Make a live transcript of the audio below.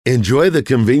Enjoy the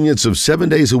convenience of 7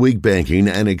 days a week banking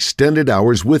and extended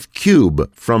hours with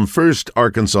Cube from First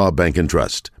Arkansas Bank and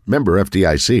Trust. Member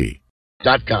FDIC.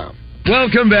 .com.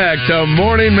 Welcome back to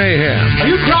Morning Mayhem. Are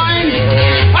you crying?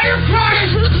 Are you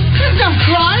crying? There's no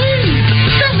crying.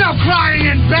 There's no crying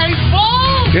in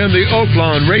baseball. In the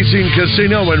Oaklawn Racing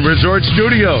Casino and Resort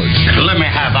Studios. Let me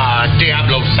have a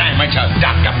Diablo sandwich, a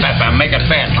Dr. Pepper. Make it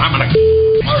fast. I'm going to...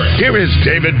 Here is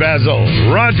David Basil,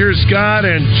 Roger Scott,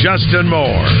 and Justin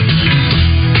Moore.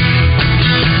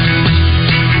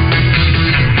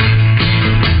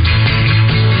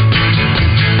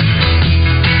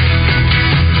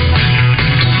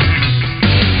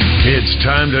 It's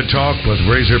time to talk with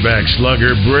Razorback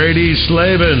slugger Brady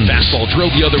Slavens. Fastball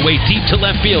drove the other way, deep to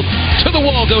left field. To the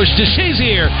wall goes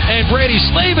DeShazier, and Brady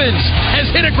Slavens has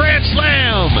hit a grand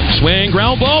slam. Swing,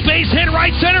 ground ball, base hit,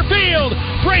 right center field.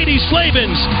 Brady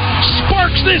Slavens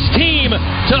sparks this team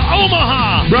to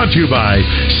Omaha. Brought to you by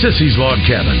Sissy's Log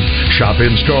Cabin. Shop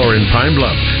in-store in Pine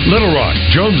Bluff, Little Rock,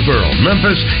 Jonesboro,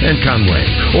 Memphis, and Conway.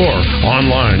 Or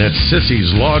online at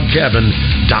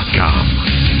sissyslogcabin.com.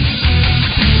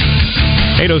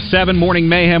 8:07 Morning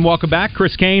Mayhem. Welcome back.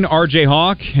 Chris Kane, R.J.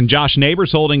 Hawk, and Josh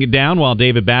Neighbors holding it down while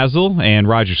David Basil and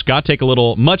Roger Scott take a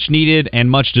little much-needed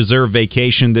and much-deserved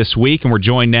vacation this week. And we're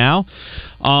joined now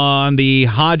on the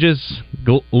Hodges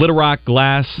Little Rock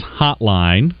Glass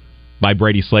Hotline by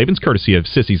Brady Slavens, courtesy of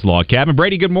Sissy's Log Cabin.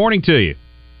 Brady, good morning to you.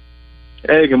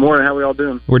 Hey, good morning. How are we all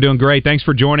doing? We're doing great. Thanks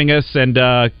for joining us,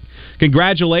 and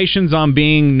congratulations on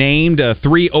being named a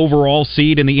 3 overall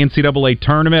seed in the NCAA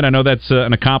tournament. I know that's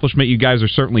an accomplishment you guys are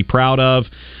certainly proud of,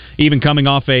 even coming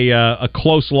off a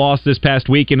close loss this past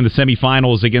weekend in the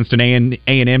semifinals against an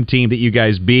A&M team that you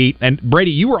guys beat. And, Brady,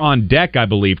 you were on deck, I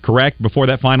believe, correct, before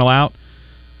that final out?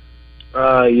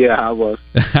 Yeah, I was.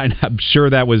 I'm sure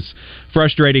that was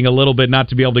frustrating a little bit not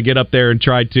to be able to get up there and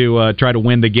try to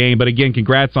win the game. But again,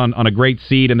 congrats on a great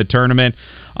seed in the tournament.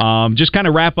 Just kind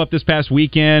of wrap up this past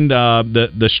weekend,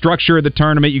 the structure of the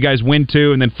tournament you guys win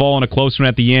to, and then fall on a close one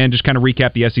at the end. Just kind of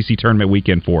recap the SEC tournament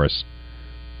weekend for us.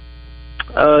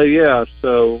 Yeah.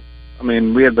 So, I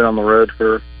mean, we had been on the road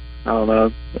for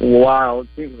a while. It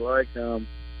seems like,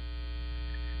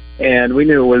 and we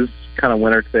knew it was kind of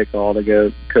winner take all to go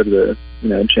to the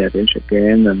championship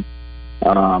game, and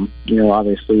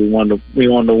obviously we wanted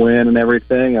to win and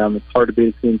everything. It's hard to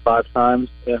beat a team 5 times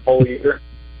in a whole year,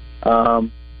 but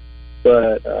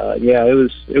yeah, it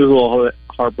was a little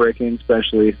heartbreaking,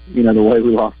 especially the way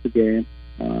we lost the game,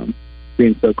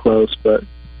 being so close. But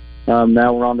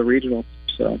now we're on the regionals,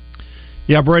 so.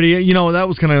 Yeah, Brady, that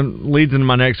was kind of leads into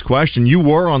my next question. You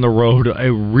were on the road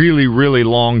a really, really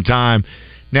long time.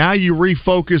 Now you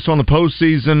refocus on the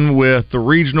postseason with the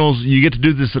regionals. You get to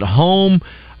do this at home.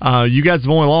 You guys have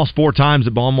only lost 4 times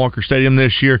at Baum-Walker Stadium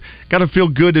this year. Got to feel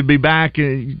good to be back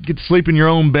and get to sleep in your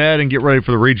own bed and get ready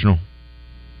for the regional.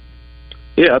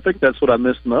 Yeah, I think that's what I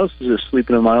missed most, is just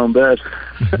sleeping in my own bed.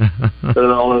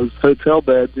 All those hotel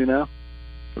beds, for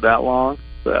that long.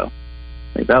 So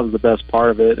I think that was the best part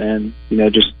of it. And,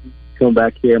 just coming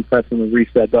back here and pressing the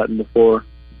reset button before,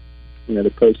 the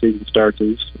postseason starts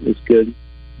is good.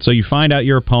 So you find out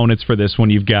your opponents for this one.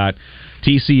 You've got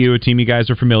TCU, a team you guys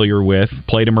are familiar with,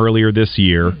 played them earlier this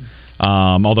year,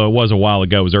 although it was a while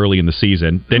ago. It was early in the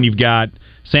season. Then you've got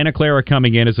Santa Clara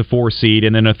coming in as a 4 seed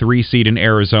and then a 3 seed in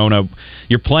Arizona.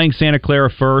 You're playing Santa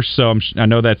Clara first, so I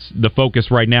know that's the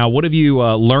focus right now. What have you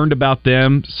learned about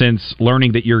them since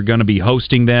learning that you're going to be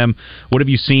hosting them? What have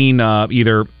you seen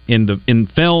either in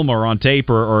film or on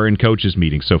tape or in coaches'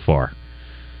 meetings so far?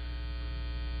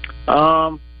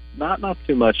 Not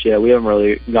too much yet. We haven't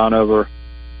really gone over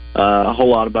a whole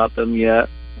lot about them yet.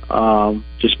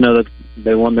 Just know that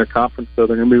they won their conference, so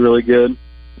they're going to be really good.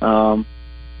 So,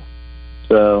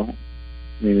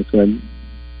 it's going to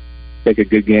take a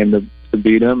good game to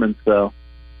beat them, and so,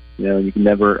 you can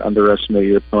never underestimate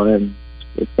your opponent.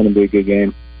 It's going to be a good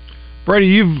game. Brady,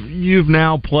 you've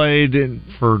now played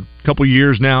for a couple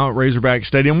years now at Razorback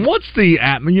Stadium. What's the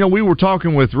atmosphere? We were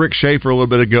talking with Rick Schaefer a little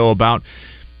bit ago about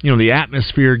the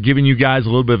atmosphere giving you guys a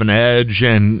little bit of an edge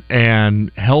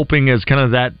and helping as kind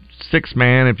of that 6th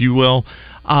man, if you will.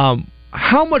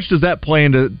 How much does that play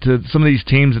into some of these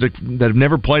teams that have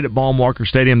never played at Baum-Walker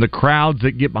Stadium, the crowds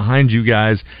that get behind you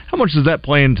guys? How much does that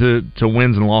play into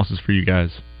wins and losses for you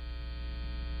guys?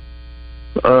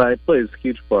 It plays a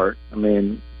huge part. I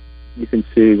mean, you can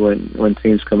see when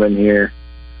teams come in here,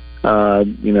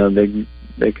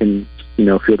 they can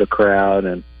feel the crowd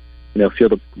and feel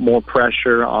the more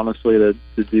pressure, honestly, to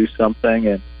do something.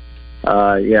 And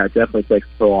it definitely takes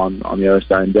a toll on the other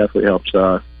side, and definitely helps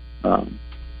us a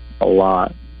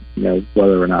lot.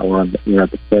 whether or not we're at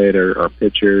the plate or our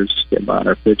pitchers, getting behind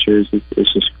our pitchers,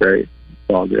 it's just great. It's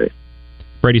all great.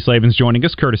 Brady Slavin's joining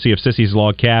us, courtesy of Sissy's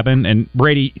Log Cabin. And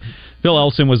Brady, Phil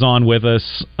Elson was on with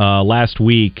us last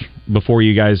week before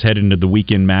you guys head into the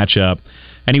weekend matchup,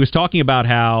 and he was talking about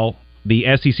how the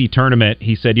SEC tournament,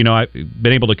 he said, I've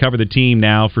been able to cover the team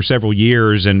now for several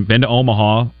years and been to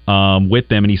Omaha with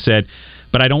them, and he said,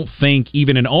 but I don't think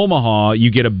even in Omaha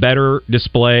you get a better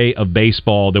display of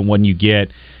baseball than when you get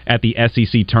at the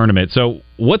SEC tournament. So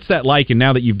what's that like? And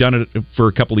now that you've done it for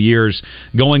a couple of years,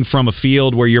 going from a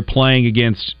field where you're playing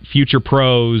against future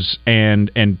pros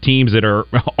and teams that are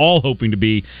all hoping to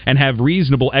be and have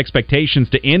reasonable expectations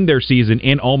to end their season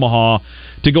in Omaha,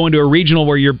 to go into a regional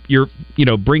where you're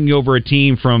bringing over a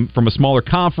team from a smaller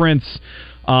conference.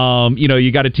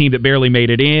 You got a team that barely made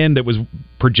it in, that was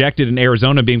projected in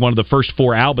Arizona being one of the first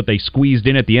 4 out, but they squeezed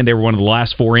in at the end. They were one of the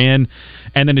last 4 in.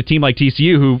 And then a team like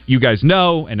TCU, who you guys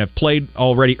know and have played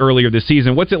already earlier this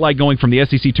season. What's it like going from the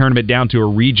SEC tournament down to a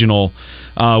regional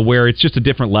where it's just a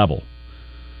different level?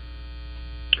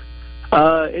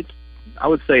 I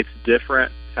would say it's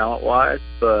different talent-wise,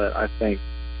 but I think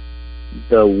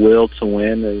the will to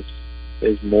win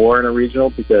is more in a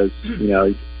regional because, if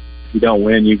you don't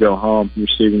win, you go home. Your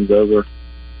season's over.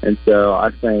 And so I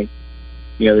think,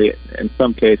 in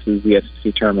some cases, the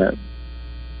SEC tournament,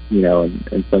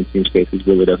 in some teams' cases,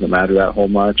 really doesn't matter that whole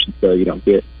much. And so you don't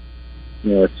get,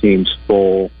 a team's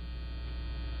full,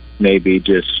 maybe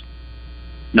just,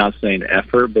 not saying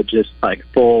effort, but just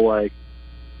full,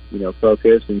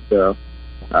 focus. And so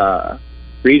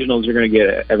regionals, you're going to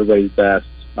get everybody's best.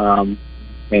 And,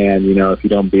 if you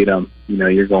don't beat them,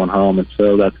 you're going home. And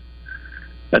so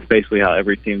that's basically how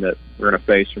every team that we're going to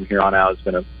face from here on out is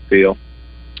going to feel.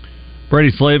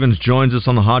 Brady Slavens joins us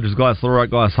on the Hodges Glass Little Rock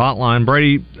Glass Hotline.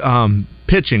 Brady,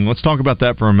 pitching. Let's talk about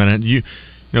that for a minute.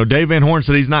 Dave Van Horn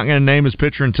said he's not going to name his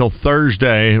pitcher until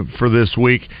Thursday for this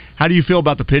week. How do you feel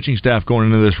about the pitching staff going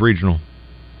into this regional?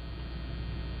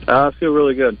 I feel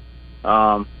really good.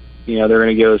 They're going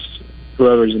to give us,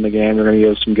 whoever's in the game, they're going to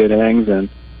give us some good innings, and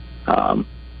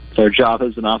their job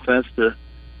as an offense to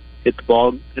hit the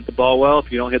ball well.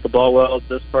 If you don't hit the ball well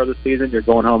this part of the season, you're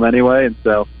going home anyway. And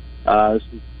so this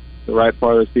is the right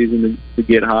part of the season to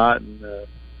get hot and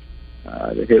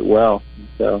to hit well. And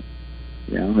so,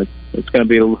 it's going to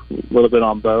be a little bit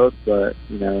on both, but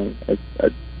it's a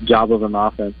job of an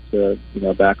offense to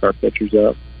back our pitchers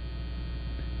up.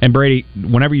 And Brady,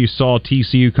 whenever you saw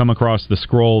TCU come across the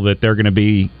scroll that they're going to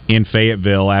be in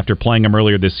Fayetteville after playing them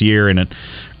earlier this year in an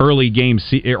early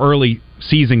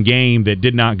season game that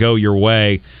did not go your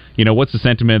way, what's the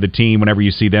sentiment of the team whenever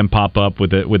you see them pop up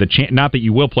with a chance? Not that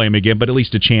you will play them again, but at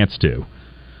least a chance to.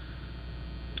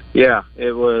 Yeah,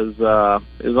 it was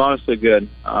honestly good.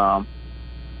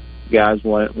 Guys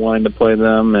wanting to play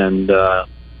them, and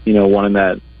wanting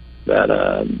that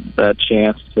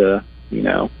chance to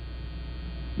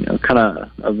kind of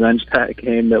avenge that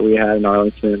game that we had in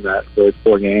Arlington, that really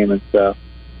poor game. And so,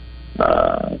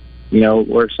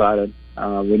 we're excited.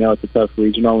 We know it's a tough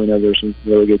regional. We know there's some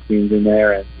really good teams in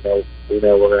there, and we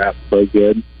know we're going to have to play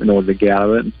good in order to get out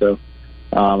of it. And so,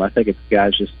 I think it's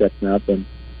guys just stepping up and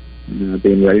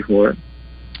being ready for it.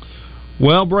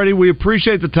 Well, Brady, we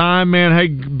appreciate the time, man. Hey,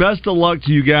 best of luck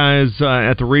to you guys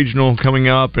at the regional coming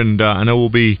up, and I know we'll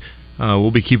be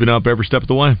keeping up every step of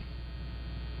the way.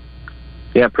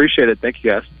 Yeah, appreciate it. Thank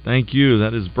you, guys. Thank you.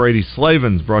 That is Brady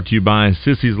Slavens, brought to you by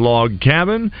Sissy's Log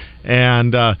Cabin.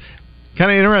 And kind of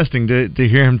interesting to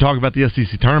hear him talk about the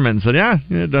SEC tournament and said,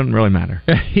 it doesn't really matter.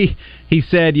 He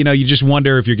said, you just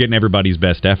wonder if you're getting everybody's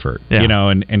best effort,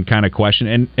 and kind of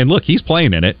question. And look, he's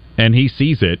playing in it, and he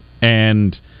sees it.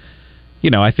 And,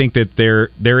 I think that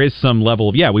there is some level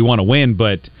of, we want to win,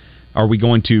 but are we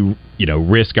going to,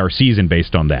 risk our season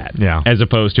based on that? Yeah. As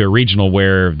opposed to a regional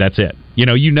where that's it.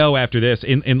 After this,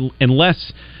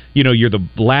 unless you're the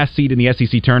last seed in the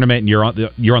SEC tournament and you're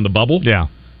on the bubble. Yeah.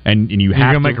 And you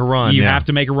have to make a run. You have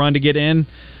to make a run to get in.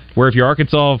 Where if you're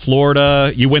Arkansas,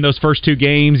 Florida, you win those first 2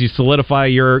 games, you solidify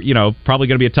your, probably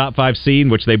going to be a top 5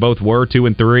 seed, which they both were, 2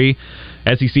 and 3.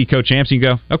 SEC co-champs, you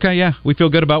go, okay, we feel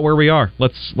good about where we are.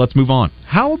 Let's move on.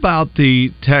 How about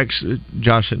the text,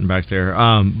 Josh sitting back there,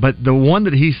 but the one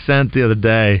that he sent the other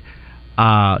day,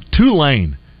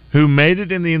 Tulane, who made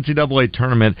it in the NCAA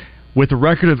tournament with a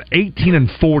record of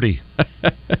 18-40.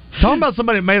 Talking about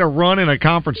somebody that made a run in a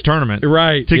conference tournament,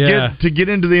 right? To get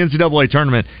into the NCAA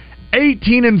tournament,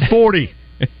 18-40.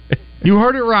 You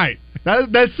heard it right.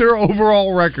 That's their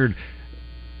overall record.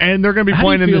 And they're going to be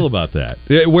playing. How do you feel about that?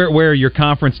 Where your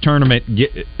conference tournament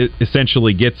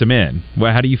essentially gets them in.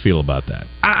 Well, how do you feel about that?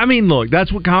 I mean, look,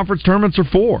 that's what conference tournaments are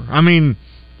for. I mean,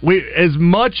 as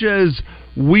much as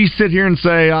we sit here and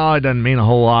say, "Oh, it doesn't mean a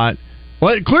whole lot,"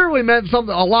 well, it clearly meant a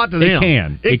lot to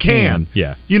them. It can.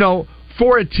 Yeah.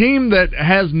 For a team that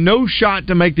has no shot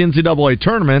to make the NCAA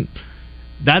tournament,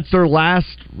 that's their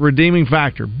last redeeming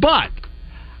factor. But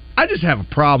I just have a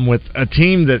problem with a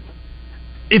team that,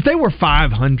 if they were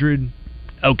 500,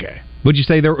 okay. What'd you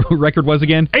say their record was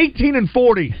again?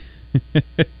 18-40.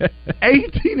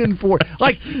 18-40.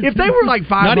 Like, if they were like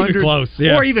 500, not even close,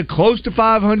 or even close to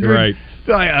 500, right?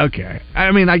 Okay.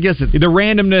 I mean, I guess it's the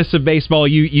randomness of baseball.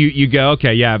 You go,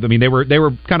 okay, yeah. I mean, they were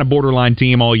kind of borderline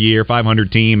team all year,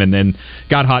 500 team, and then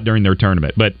got hot during their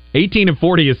tournament. But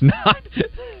 18-40 is not.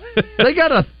 They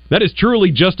got that is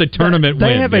truly just a tournament win.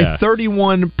 They have a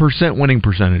 31% winning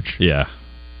percentage. Yeah.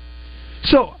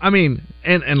 So, I mean,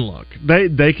 and look,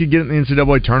 they could get in the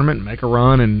NCAA tournament and make a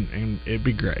run, and it'd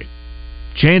be great.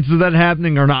 Chances of that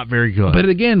happening are not very good. But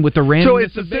again, with the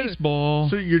randomness of baseball,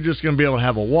 so you're just going to be able to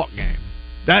have a walk game.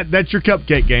 That's your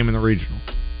cupcake game in the regional.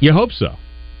 You hope so.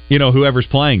 Whoever's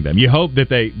playing them, you hope that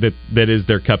that is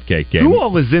their cupcake game. Who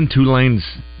all is in Tulane's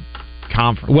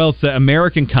conference? Well, it's the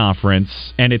American Conference,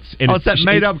 and it's that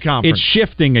made-up conference. It's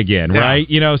shifting again, right?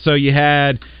 So you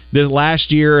had the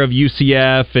last year of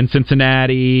UCF and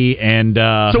Cincinnati, and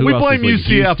so we blame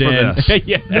UCF for this.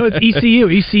 Yeah. No, it's ECU.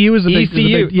 ECU is the big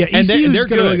ECU. And they're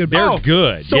good. They're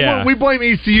good. So we blame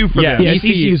ECU for this. Yeah, it's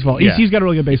ECU's fault. ECU's got a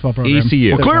really good baseball program.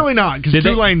 ECU. Well, clearly not, because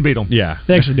Tulane beat them. Yeah,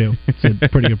 they actually do. It's a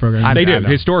pretty good program. They do.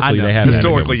 Historically, they have.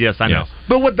 Historically, yes, I know.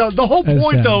 But what the whole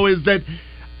point though is that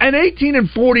an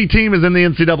 18-40 team is in the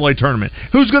NCAA tournament.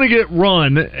 Who's going to get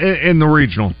run in the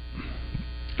regional?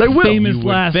 They will. Famous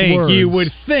last words. You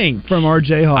would think from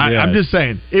R.J. Hall. I'm just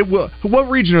saying it will. What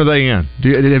region are they in?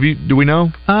 Do we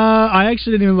know? I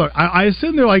actually didn't even look. I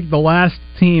assume they're like the last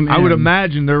team. I would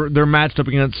imagine they're matched up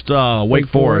against Wake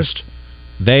Forest.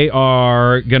 They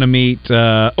are going to meet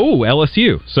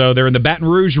LSU. So they're in the Baton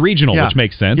Rouge Regional, which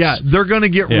makes sense. Yeah, they're going to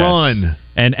get run,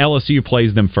 and LSU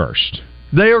plays them first.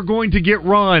 They are going to get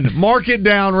run. Mark it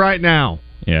down right now.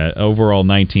 Yeah, overall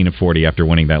 19-40 after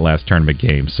winning that last tournament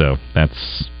game. So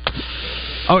that's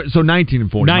so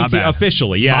 19-40. 19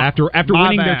 officially. Yeah, after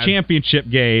winning their championship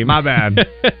game. My bad.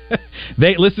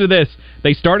 They listen to this.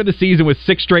 They started the season with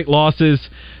 6 straight losses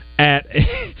at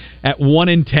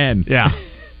 1-10. Yeah.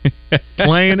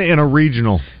 Playing in a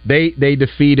regional. They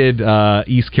defeated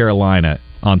East Carolina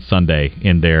on Sunday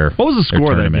in their What was the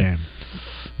score of that game?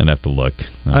 I'd have to look.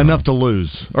 Enough to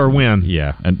lose or win.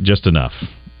 Yeah, and just enough.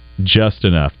 Just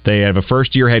enough. They have a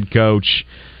first-year head coach.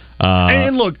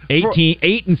 And look,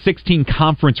 8-16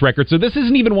 conference record. So this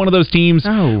isn't even one of those teams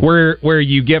where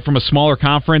you get from a smaller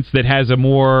conference that has a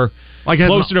more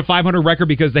closer to 500 record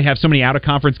because they have so many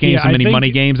out-of-conference games, so many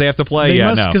money games they have to play.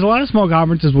 Because a lot of small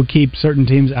conferences will keep certain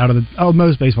teams out of the. Oh,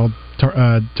 most baseball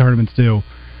tournaments do.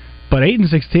 But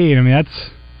 8-16, I mean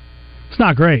it's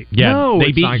not great. Yeah,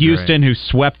 they beat Houston, who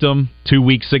swept them 2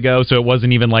 weeks ago, so it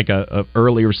wasn't even like a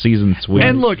earlier season sweep.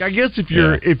 And look, I guess if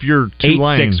you're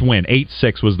Tulane, 8-6 win.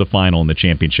 8-6 was the final in the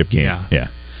championship game. Yeah.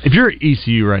 If you're at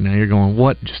ECU right now, you're going,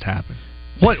 what just happened?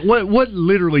 What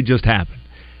literally just happened?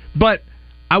 But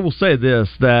I will say this,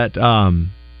 that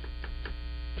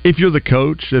if you're the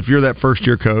coach, if you're that first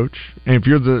year coach, and if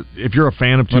you're a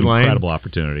fan of Tulane, incredible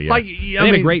opportunity. Yeah. They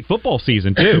have a great football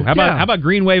season too. How about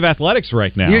Green Wave Athletics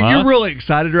right now? You're really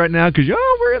excited right now because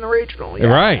we're in the regional. Yeah.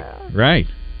 Right.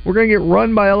 We're going to get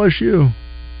run by LSU.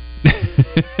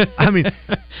 I mean,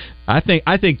 I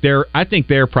think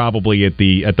they're probably at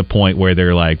the point where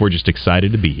they're like, we're just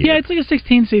excited to be here. Yeah, it's like a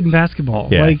 16 seed in basketball.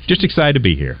 Yeah, just excited to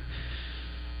be here.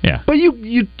 Yeah, but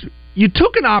you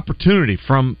took an opportunity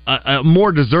from a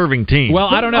more deserving team. Well,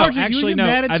 I don't know. Actually, no.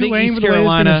 I think East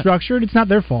Carolina structured. It's not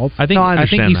their fault. I think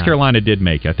East Carolina did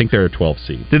make it. I think they're a 12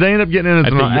 seed. Did they end up getting in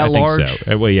as at large? I think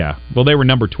so. Well, yeah. Well, they were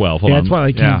number 12. That's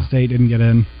why Kansas State didn't get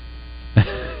in.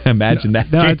 Imagine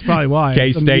that. No, that's probably why.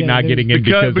 K-State not getting in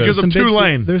because of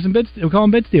Tulane. There's some bid. We call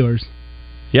them bid stealers.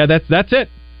 Yeah, that's it.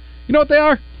 You know what they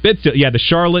are? Bid stealers. Yeah, the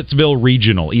Charlottesville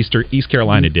Regional. East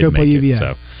Carolina did make it.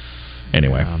 So.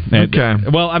 Anyway, okay.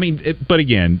 Well, I mean, but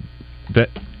again,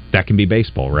 that can be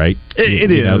baseball, right?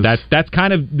 It is. That's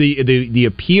kind of the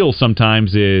appeal.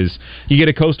 Sometimes is you get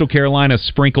a Coastal Carolina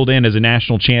sprinkled in as a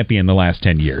national champion the last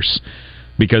 10 years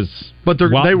because. But they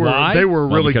were a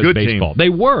really good baseball. Team. They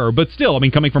were, but still, I mean,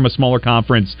 coming from a smaller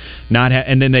conference,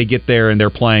 and then they get there and they're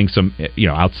playing some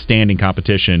outstanding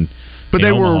competition. But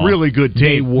they were a really good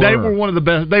team. They were one of the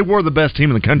best. They were the best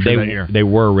team in the country that year. They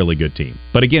were a really good team.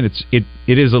 But again, it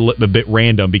is a bit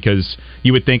random because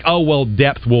you would think,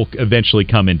 depth will eventually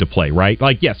come into play, right?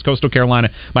 Like, yes, Coastal Carolina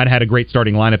might have had a great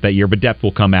starting lineup that year, but depth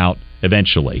will come out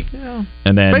eventually. Yeah.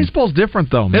 And then baseball's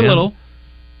different, though, man. A little.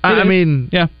 I mean,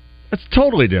 yeah, it's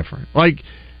totally different. Like,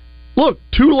 look,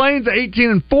 Tulane's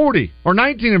 18-40 or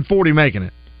 19-40 making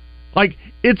it. Like,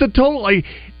 it's a total. Like,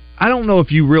 I don't know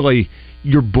if you really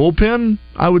your bullpen,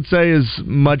 I would say, is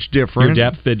much different.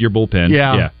 Your depth at your bullpen,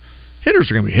 yeah.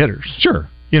 Hitters are going to be hitters, sure.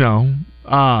 You know,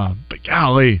 but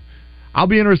golly, I'll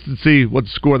be interested to see what the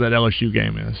score of that LSU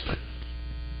game is.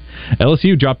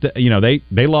 LSU dropped.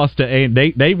 They lost to A.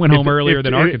 They went home earlier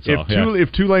than Arkansas.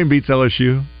 If Tulane beats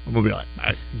LSU, I'm gonna be like,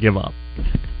 I give up.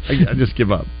 I just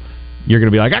give up. You're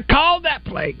gonna be like, I called that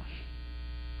play.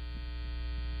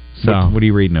 So what are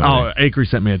you reading over there? Acre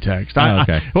sent me a text.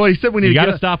 Okay. He said we need. You got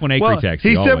to stop when Acre texts.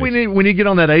 He said we need to get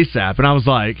on that ASAP, and I was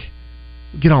like,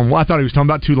 get on. Well, I thought he was talking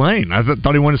about Tulane. I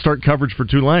thought he wanted to start coverage for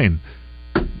Tulane.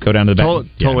 Go down to the back.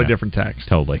 Totally different text.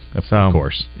 Totally, of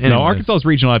course. Anyways. No, Arkansas's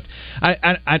regional.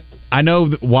 I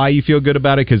know why you feel good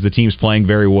about it because the team's playing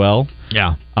very well.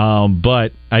 Yeah.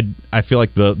 But I feel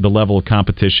like the level of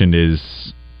competition is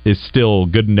still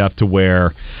good enough to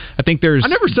where I think there's. I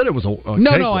never said it was a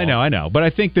no. I know. But I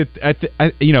think that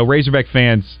Razorback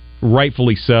fans,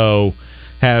 rightfully so,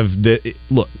 have the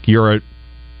look. You're a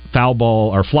foul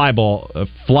ball or fly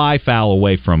foul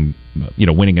away from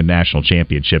winning a national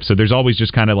championship. So there's always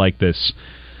just kind of like this.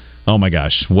 Oh my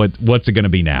gosh, what's it going to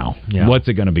be now? Yeah. What's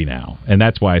it going to be now? And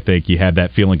that's why I think you have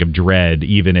that feeling of dread,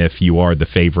 even if you are the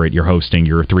favorite, you're hosting,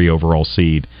 you're a 3 overall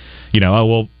seed.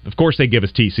 Of course they give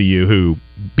us TCU, who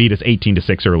beat us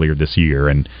 18-6 earlier this year,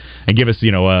 and give us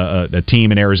a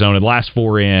team in Arizona, the last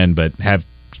 4 in, but have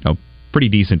pretty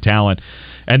decent talent,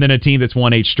 and then a team that's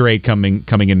won 8 straight coming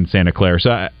in Santa Clara.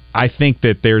 So I think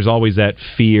that there's always that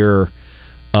fear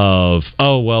of,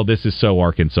 this is so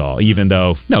Arkansas, even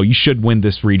though, no, you should win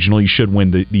this regional, you should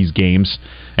win these games,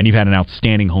 and you've had an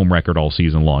outstanding home record all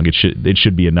season long. It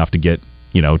should be enough to get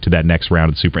to that next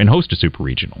round of Super and host a Super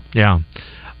Regional. Yeah.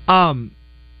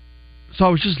 So I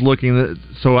was just looking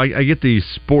so I get these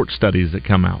sports studies that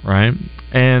come out, right?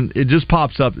 And it just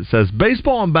pops up. It says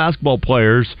baseball and basketball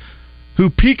players who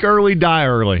peak early die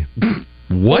early.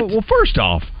 What? Well, first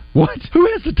off, what? Who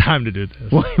has the time to do this?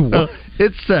 What?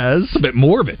 It says it's a bit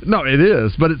morbid. No, it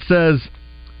is, but it says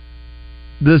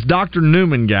this Dr.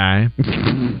 Newman guy.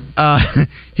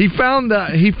 He found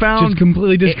just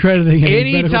completely discrediting him.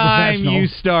 Anytime you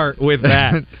start with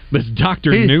that, this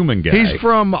Dr. Newman guy. He's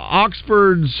from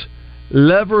Oxford's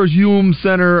Leverhulme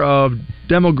Center of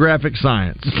Demographic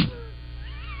Science.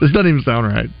 This doesn't even sound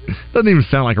right. Doesn't even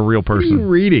sound like a real person. What are you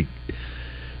reading?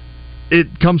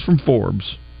 It comes from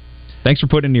Forbes. Thanks for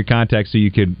putting in your context so you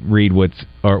could read what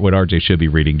RJ should be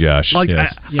reading, Josh.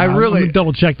 Yes. I really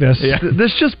double check this. Yeah.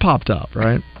 This just popped up,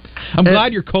 right? I'm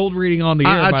glad you're cold reading on the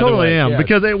air. I totally am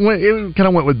because it kind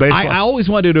of went with baseball. I always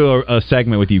wanted to do a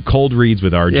segment with you, cold reads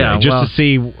with RJ, to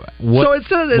see what. So it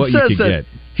says that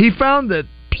he found that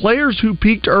players who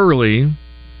peaked early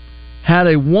had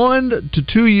a 1 to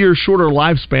 2 year shorter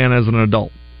lifespan as an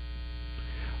adult.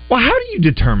 Well, how do you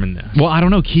determine this? Well, I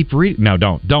don't know. Keep reading. No,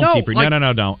 don't keep reading.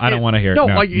 No, don't. I don't want to hear it. No,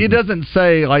 it doesn't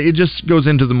say, it just goes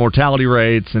into the mortality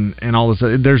rates and all this.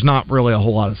 There's not really a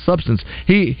whole lot of substance.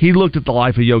 He looked at the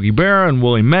life of Yogi Berra and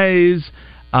Willie Mays,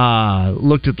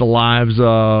 looked at the lives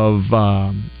of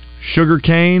Sugar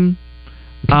Cane.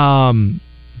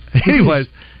 Anyways.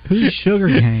 Who's Sugar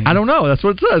Cane? I don't know. That's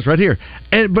what it says right here.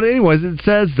 But anyways, it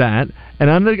says that an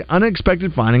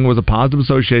unexpected finding was a positive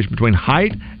association between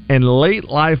height and late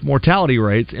life mortality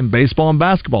rates in baseball and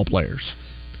basketball players.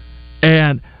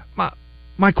 And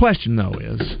my question though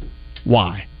is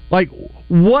why?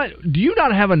 What do you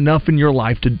not have enough in your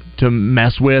life to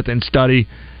mess with and study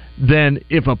than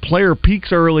if a player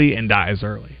peaks early and dies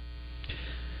early?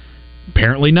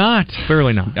 Apparently not.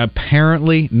 Clearly not.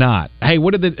 Apparently not. Hey,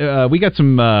 what are we got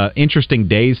some interesting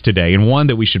days today, and one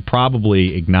that we should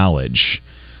probably acknowledge.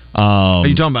 Are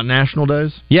you talking about national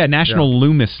days? Yeah, National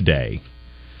Loomis Day.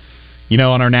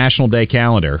 On our National Day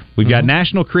calendar, we've got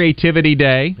National Creativity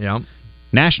Day,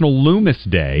 National Loomis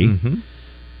Day,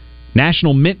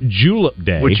 National Mint Julep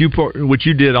Day, which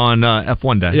you did on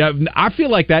F1 Day. Yeah, I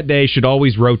feel like that day should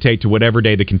always rotate to whatever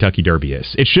day the Kentucky Derby is.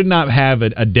 It should not have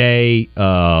a day,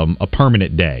 a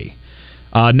permanent day.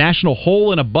 National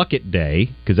Hole in a Bucket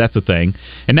Day, because that's a thing,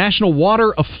 and National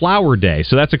Water a Flower Day.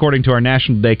 So that's according to our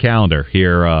National Day calendar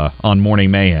here on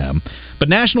Morning Mayhem. But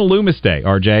National Loomis Day,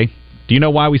 RJ, do you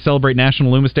know why we celebrate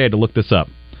National Loomis Day? I had to look this up.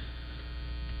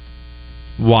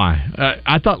 Why?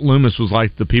 I thought Loomis was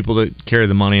like the people that carry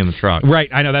the money in the truck. Right,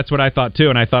 I know, that's what I thought too.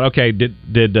 And I thought, okay, did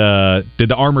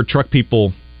the armored truck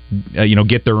people,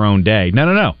 get their own day?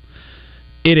 No.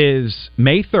 It is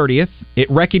May 30th.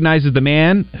 It recognizes the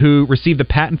man who received the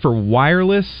patent for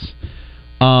wireless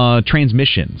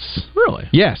transmissions. Really?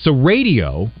 Yeah, so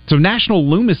radio. So National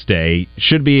Loomis Day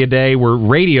should be a day where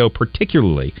radio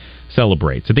particularly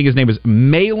celebrates. I think his name is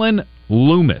Malin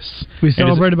Loomis. We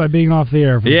celebrated by being off the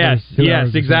air. For yes,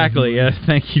 hours exactly.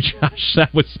 Thank you, Josh.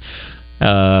 That was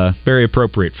very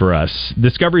appropriate for us.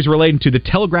 Discoveries relating to the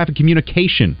telegraphic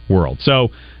communication world. So,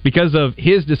 because of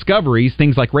his discoveries,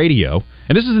 things like radio,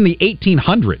 and this is in the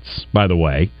 1800s, by the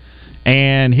way,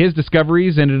 and his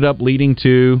discoveries ended up leading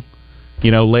to,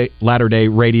 latter-day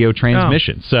radio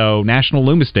transmission. So, National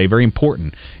Loomis Day, very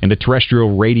important in the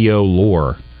terrestrial radio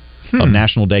lore of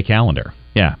National Day calendar.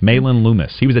 Yeah, Malin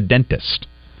Loomis. He was a dentist.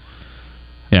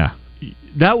 Yeah.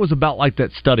 That was about like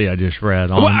that study I just read.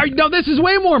 No, this is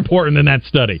way more important than that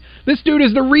study. This dude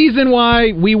is the reason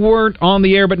why we weren't on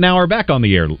the air, but now are back on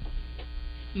the air.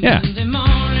 Yeah.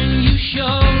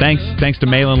 Thanks to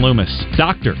Malin Loomis.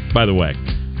 Doctor, by the way.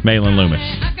 Malin Loomis.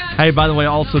 Hey, by the way,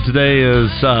 also today is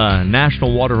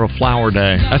National Water a Flower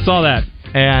Day. I saw that.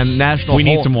 And We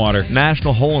need some water.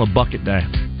 National Hole in a Bucket Day.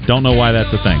 Don't know why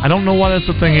that's a thing. I don't know why that's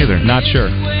a thing either. Not sure.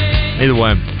 Either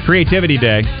way. Creativity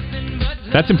Day.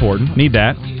 That's important. Need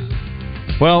that.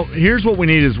 Well, here's what we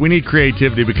need we need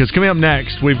creativity, because coming up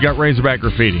next, we've got Razorback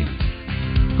Graffiti.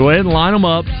 Go ahead and line them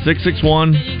up,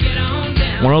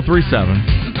 661-1037.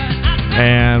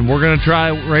 And we're going to try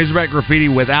Razorback Graffiti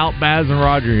without Baz and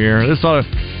Roger here. This is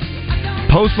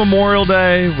post-Memorial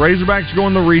Day. Razorbacks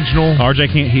going to the regional.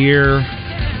 RJ can't hear.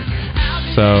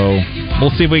 So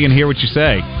we'll see if we can hear what you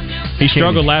say. He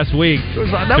struggled last week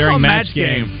during match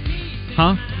game.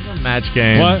 Huh? Match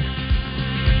game. What?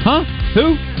 Huh?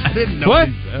 Who? I didn't know what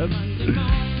he said.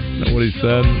 Know what he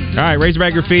said. All right,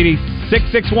 Razorback Graffiti,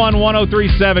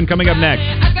 661-1037 coming up next.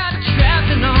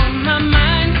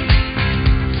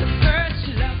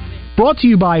 Brought to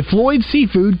you by Floyd's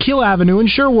Seafood, Kill Avenue in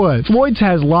Sherwood. Floyd's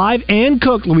has live and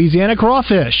cooked Louisiana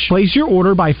crawfish. Place your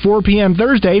order by 4 p.m.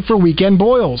 Thursday for weekend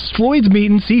boils.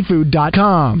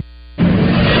 Floyd'sMeatandSeafood.com.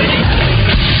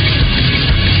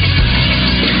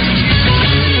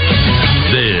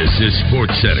 This is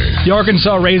SportsCenter. The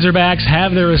Arkansas Razorbacks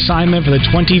have their assignment for the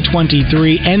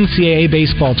 2023 NCAA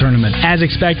baseball tournament. As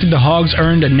expected, the Hogs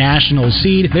earned a national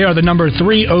seed. They are the number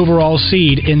 3 overall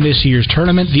seed in this year's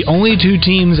tournament. The only 2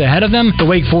 teams ahead of them, the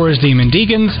Wake Forest Demon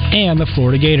Deacons and the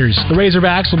Florida Gators. The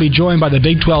Razorbacks will be joined by the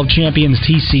Big 12 champions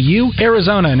TCU,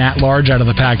 Arizona an at-large out of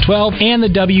the Pac-12, and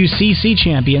the WCC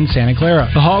champion Santa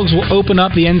Clara. The Hogs will open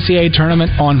up the NCAA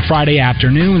tournament on Friday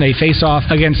afternoon. They face off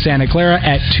against Santa Clara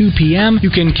at 2 p.m. You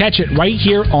can catch it right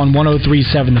here on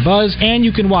 103.7 The Buzz, and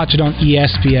you can watch it on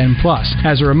ESPN+.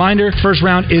 As a reminder, first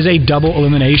round is a double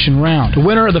elimination round. The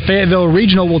winner of the Fayetteville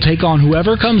Regional will take on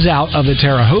whoever comes out of the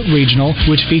Terre Haute Regional,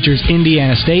 which features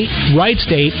Indiana State, Wright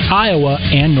State, Iowa,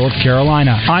 and North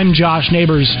Carolina. I'm Josh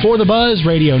Neighbors for the Buzz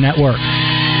Radio Network.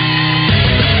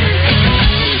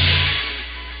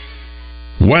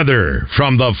 Weather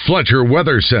from the Fletcher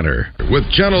Weather Center with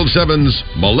Channel 7's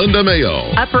Melinda Mayo.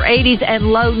 Upper 80s and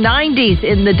low 90s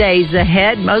in the days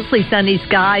ahead. Mostly sunny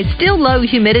skies. Still low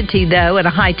humidity, though, at a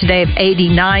high today of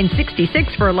 89,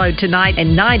 66 for a low tonight,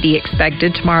 and 90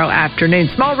 expected tomorrow afternoon.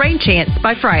 Small rain chance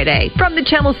by Friday. From the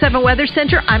Channel 7 Weather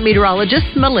Center, I'm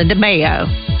meteorologist Melinda Mayo.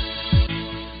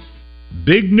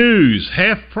 Big news,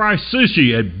 half-price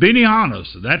sushi at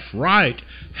Benihana's. That's right,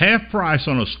 half price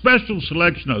on a special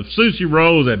selection of sushi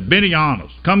rolls at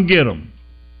Benihana's. Come get them.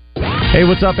 Hey,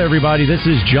 what's up, everybody? This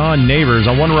is John Neighbors.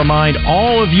 I want to remind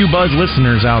all of you Buzz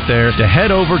listeners out there to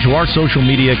head over to our social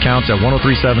media accounts at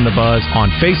 1037 The Buzz on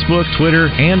Facebook,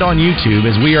 Twitter, and on YouTube,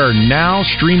 as we are now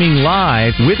streaming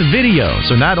live with video.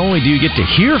 So not only do you get to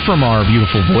hear from our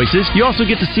beautiful voices, you also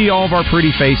get to see all of our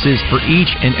pretty faces for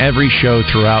each and every show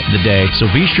throughout the day. So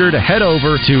be sure to head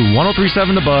over to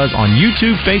 1037 The Buzz on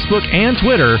YouTube, Facebook, and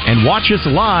Twitter, and watch us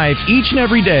live each and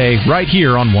every day right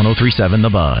here on 1037 The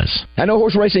Buzz. I know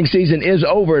horse racing season is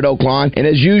over at Oaklawn, and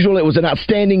as usual, it was an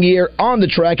outstanding year on the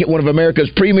track at one of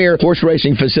America's premier horse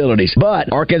racing facilities.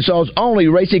 But Arkansas's only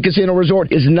racing casino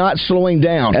resort is not slowing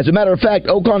down. As a matter of fact,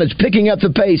 Oaklawn is picking up the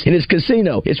pace in its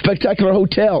casino, its spectacular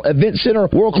hotel, event center,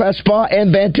 world-class spa,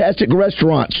 and fantastic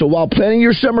restaurant. So while planning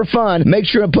your summer fun, make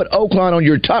sure and put Oaklawn on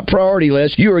your top priority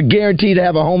list. You are guaranteed to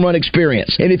have a home run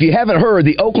experience. And if you haven't heard,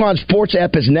 the Oaklawn Sports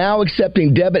app is now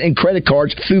accepting debit and credit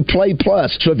cards through Play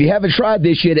Plus. So if you haven't tried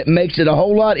this yet, it makes it a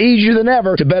whole lot easier easier than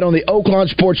ever to bet on the Oaklawn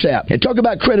Sports app. And talk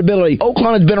about credibility.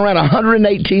 Oaklawn has been around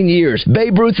 118 years.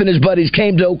 Babe Ruth and his buddies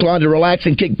came to Oaklawn to relax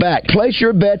and kick back. Place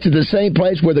your bets at the same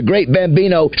place where the great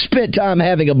Bambino spent time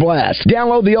having a blast.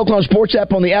 Download the Oaklawn Sports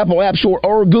app on the Apple App Store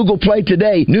or Google Play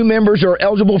today. New members are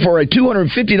eligible for a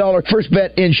 $250 first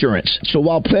bet insurance. So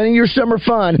while planning your summer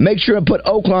fun, make sure and put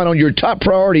Oaklawn on your top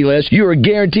priority list. You are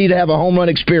guaranteed to have a home run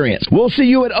experience. We'll see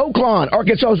you at Oaklawn,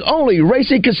 Arkansas's only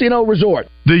racing casino resort.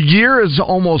 The year is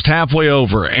almost halfway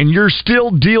over, and you're still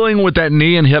dealing with that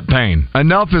knee and hip pain.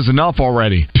 Enough is enough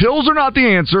already. Pills are not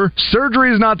the answer.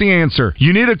 Surgery is not the answer.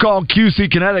 You need to call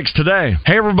QC Kinetics today.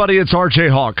 Hey, everybody, it's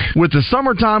RJ Hawk. With the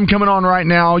summertime coming on right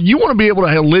now, you want to be able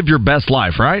to live your best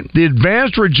life, right? The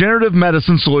advanced regenerative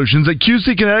medicine solutions at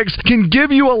QC Kinetics can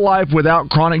give you a life without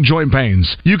chronic joint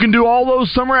pains. You can do all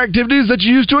those summer activities that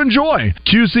you used to enjoy.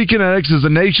 QC Kinetics is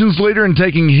the nation's leader in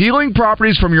taking healing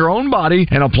properties from your own body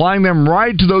and applying them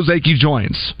right to those achy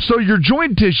joints, so your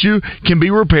joint tissue can be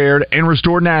repaired and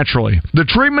restored naturally. The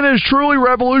treatment is truly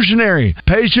revolutionary.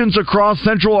 Patients across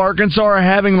Central Arkansas are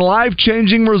having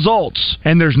life-changing results,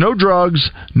 and there's no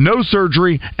drugs, no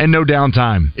surgery, and no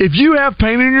downtime. If you have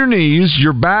pain in your knees,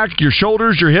 your back, your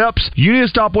shoulders, your hips, you need to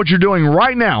stop what you're doing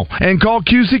right now and call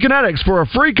QC Kinetics for a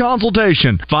free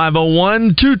consultation.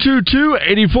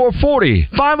 501-222-8440.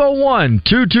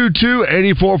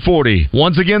 501-222-8440.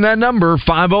 Once again, that number,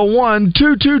 501-222-8440.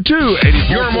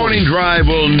 Your morning drive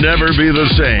will never be the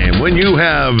same when you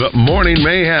have Morning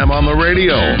Mayhem on the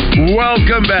radio.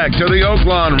 Welcome back to the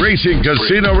Oaklawn Racing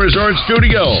Casino Resort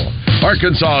Studio,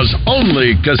 Arkansas's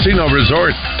only casino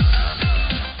resort.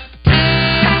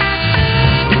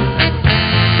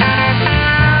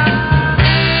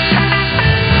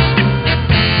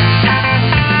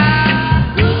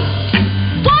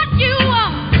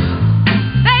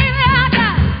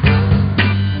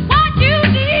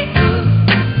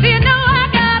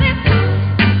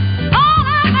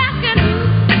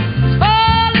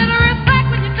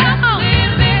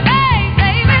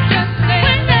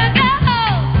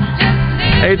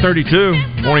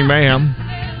 .32 Morning Mayhem.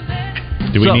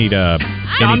 Do we need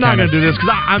I'm not going to do this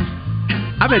because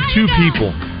I've had two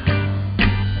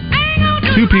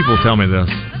people tell me this.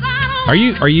 Are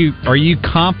you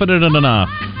confident enough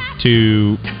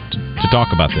to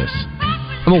talk about this?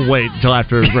 I'm gonna wait until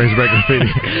after Razorback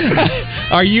Graffiti.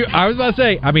 Are you? I was about to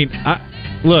say. I mean,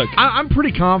 look, I'm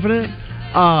pretty confident.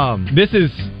 This is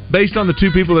based on the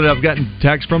two people that I've gotten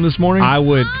text from this morning.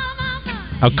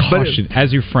 I'll caution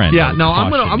as your friend. Yeah, no,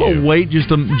 I'm gonna wait just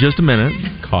a minute.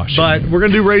 Caution. But we're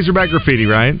gonna do Razorback Graffiti,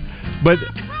 right? But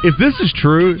if this is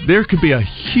true, there could be a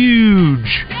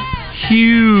huge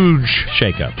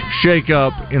shake-up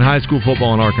in high school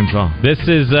football in Arkansas. This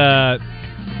is there'll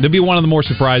be one of the more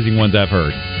surprising ones I've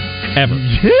heard ever.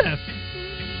 Yes.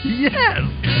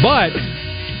 But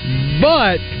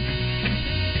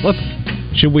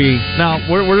should we? No,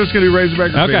 we're just gonna do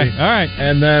Razorback Graffiti. Okay, all right.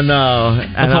 And then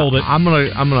let's hold it. I'm gonna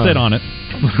sit on it.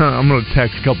 I'm gonna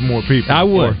text a couple more people. I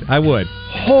would.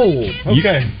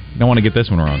 Okay. You don't want to get this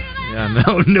one wrong. Yeah,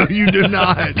 no, you do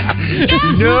not.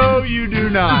 No, you do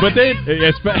not. But then,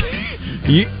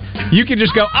 you can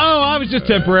just go, oh, I was just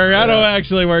temporary. I don't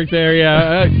actually work there.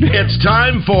 Yeah. It's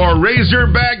time for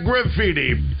Razorback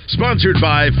Graffiti, sponsored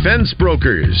by Fence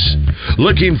Brokers.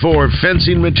 Looking for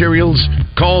fencing materials?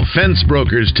 Call Fence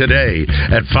Brokers today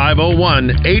at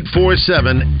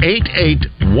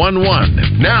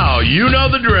 501-847-8811. Now, you know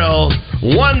the drill.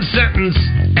 One sentence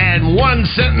and one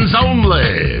sentence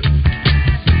only.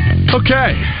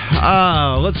 Okay,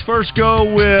 let's first go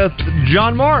with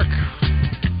John Mark.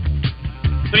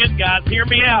 Listen, guys, hear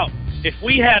me out. If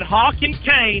we had Hawk and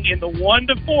Kane in the 1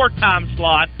 to 4 time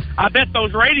slot, I bet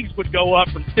those ratings would go up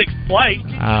from 6th place.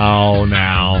 Oh,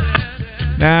 now.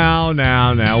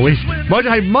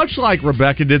 Much like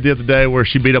Rebecca did the other day where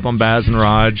she beat up on Baz and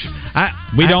Raj.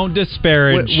 We don't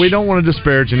disparage. We don't want to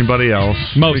disparage anybody else.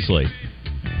 Mostly.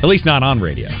 At least not on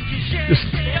radio. Just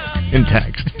in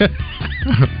text.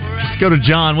 Let's go to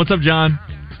John. What's up, John?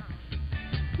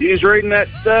 You was reading that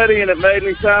study, and it made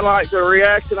me sound like the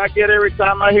reaction I get every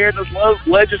time I hear this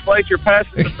legislature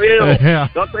passing the bill. Yeah.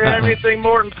 Don't they have anything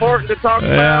more important to talk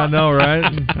about? Yeah, I know,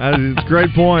 right? It's a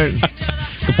great point.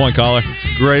 Good point, caller.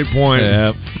 Great point.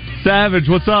 Yeah. Savage,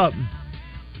 what's up?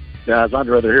 Guys, I'd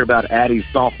rather hear about Addie's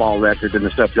softball record than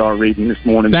the stuff y'all are reading this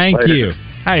morning. Thank you.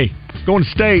 Hey, it's going to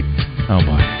state. Oh,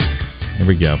 boy. Here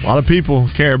we go. A lot of people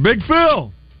care. Big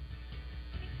Phil.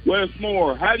 Wes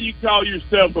Moore, how do you call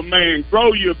yourself a man?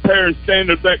 Grow you a pair and stand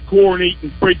up that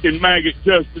corn-eating freaking maggot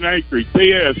Justin Acree.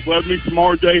 P.S. Love me some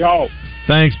R.J. Hawk.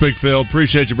 Thanks, Big Phil.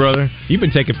 Appreciate you, brother. You've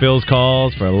been taking Phil's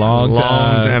calls for a long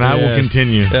time. And I will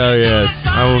continue. Oh, yes.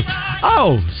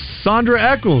 Sandra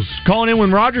Eccles calling in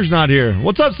when Roger's not here.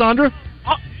 What's up, Sandra?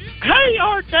 Hey,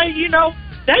 RJ,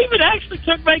 David actually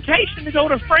took vacation to go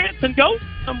to France and go,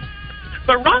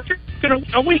 but Roger took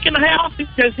a week and a half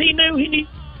because he knew he needed,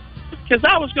 because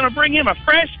I was going to bring him a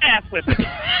fresh hat with me.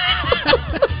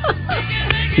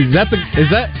 Is that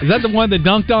the one that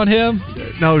dunked on him?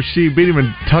 No, she beat him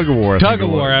in tug of war. Tug of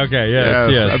war. Okay, yes.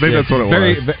 I think that's what it was.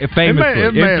 Very famously,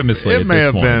 infamously. It may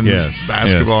have been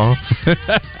basketball. Yes.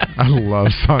 I love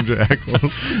Sandra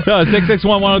Eccles.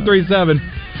 661-1037.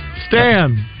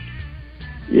 Stan.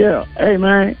 Yeah. Hey,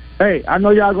 man. Hey, I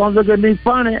know y'all gonna look at me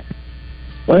funny,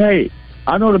 but hey,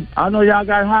 I know y'all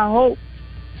got high hope.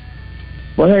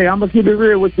 But hey, I'm gonna keep it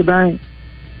real with you, man.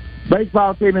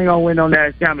 Baseball team ain't gonna win no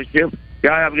national championship.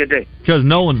 Y'all have a good day. Because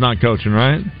Nolan's not coaching,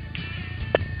 right?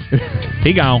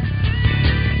 He gone.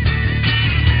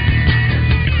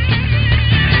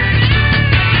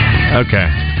 Okay.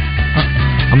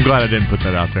 I'm glad I didn't put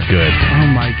that out there. Good. Oh,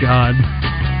 my God.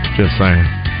 Just saying.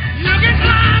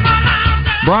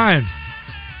 Brian.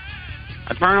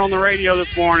 I turned on the radio this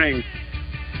morning.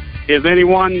 Is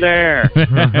anyone there?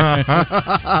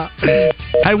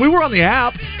 Hey, we were on the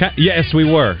app. Yes, we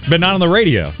were, but not on the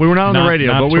radio. We were not on the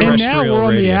radio, but we were. And now we're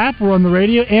on the app, we're on the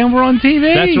radio, and we're on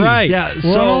TV. That's right. Yeah,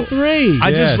 we're on all three.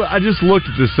 I just looked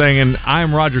at this thing, and I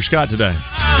am Roger Scott today.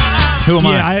 Who am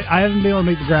I? Yeah, I haven't been able to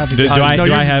make the graphic. Do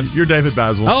I have? You're David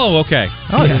Basil. Oh, okay.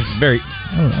 Oh, yes. Very.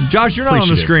 Josh, you're not on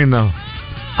the screen though.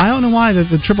 I don't know why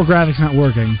the triple graphic's not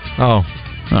working. Oh.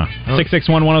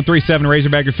 661-1037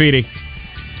 Razorback Graffiti.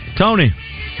 Tony.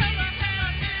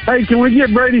 Hey, can we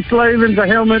get Brady Slavens a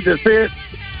helmet that fits?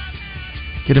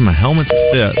 Get him a helmet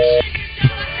that fits.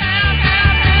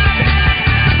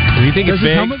 Do you think Does it's his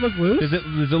big? helmet look loose? Does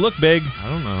it look big? I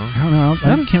don't know.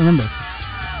 I can't remember.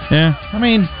 Yeah, I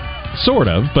mean, sort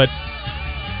of, but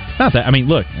not that. I mean,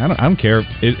 look, I don't care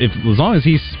if as long as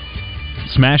he's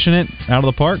smashing it out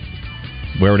of the park,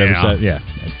 wear whatever. Yeah.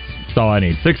 That's all I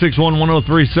need.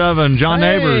 661-1037. John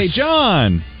Neighbors. Hey,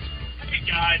 John. Hey,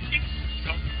 guys.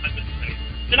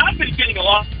 And I've been getting a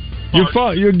lot.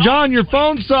 John, your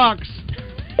phone sucks.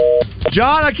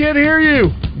 John, I can't hear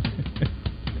you.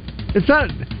 It's not.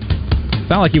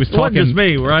 Sounded like he was talking just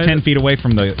me, right? 10 feet away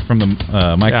from the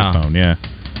microphone. Yeah.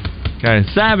 Okay,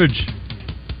 Savage.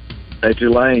 Hey,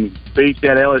 Tulane, beat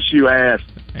that LSU ass.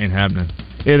 Ain't happening.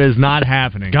 It is not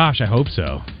happening. Gosh, I hope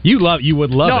so. You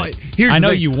would love it. I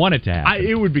know you want it to happen.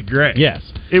 It would be great. Yes,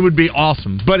 it would be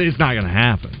awesome, but it's not going to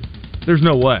happen. There's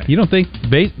no way. You don't think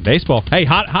baseball? Hey,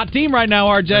 hot team right now,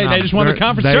 RJ. They just won the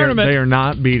conference tournament. They are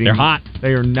not beating. They're hot.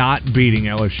 They are not beating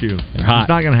LSU. They're hot. It's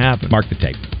not going to happen. Mark the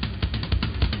tape.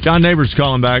 John Neighbors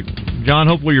calling back. John,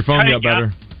 hopefully your phone got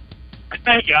better.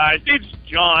 Hey guys, it's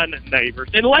John Neighbors,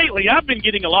 and lately I've been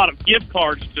getting a lot of gift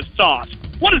cards to Sauce.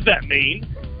 What does that mean?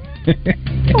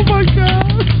 Oh my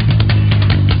God.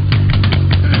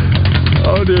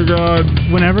 Oh dear God.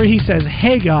 Whenever he says,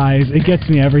 "Hey guys," it gets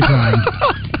me every time.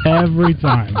 Every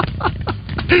time.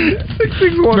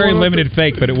 661. Very limited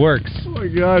fake, but it works. Oh my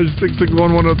gosh,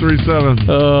 661-1037.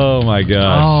 Oh my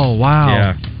gosh. Oh wow.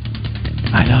 Yeah.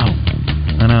 I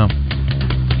know.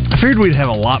 I figured we'd have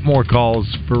a lot more calls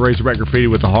for Razorback Graffiti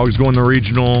with the Hogs going to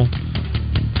regional,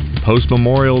 post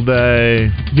Memorial Day.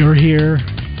 You're here.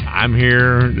 I'm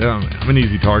here. I'm an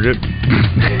easy target. So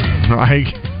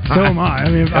am I. I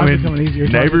mean, I've become an easier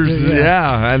target. Neighbors, too,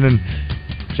 yeah. And then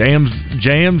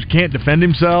Jams can't defend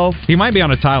himself. He might be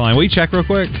on a tie line. Will you check real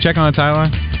quick? Check on a tie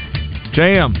line.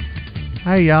 Jam.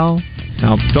 Hey, y'all.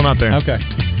 No, still not there. Okay.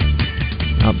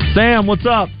 Sam, what's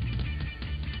up?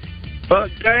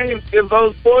 Fuck James, give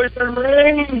those boys a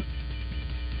ring.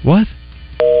 What?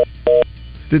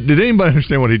 Did anybody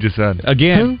understand what he just said?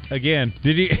 Again.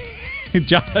 Did he?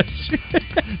 Josh.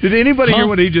 Did anybody hear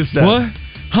what he just said? What?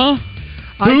 Huh?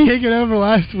 I kicked it over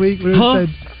last week when it said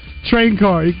train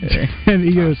car. And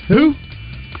he goes, who?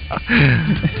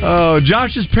 Oh,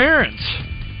 Josh's parents.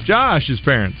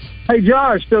 Hey,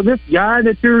 Josh, so this guy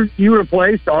that you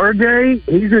replaced, RJ,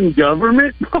 he's in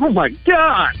government? Oh, my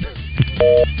God.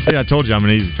 Hey, I told you I'm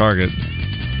an easy target.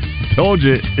 Told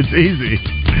you. It's easy.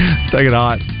 Take it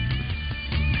hot.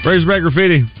 Razorback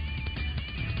Graffiti.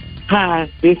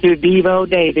 Hi, this is Devo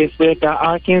Davis with the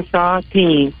Arkansas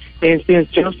team. And since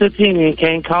Joseph Pinion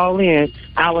can't call in,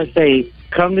 I would say,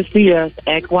 come to see us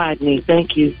at Guadney.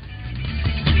 Thank you.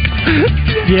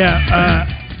 Yeah,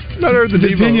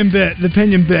 the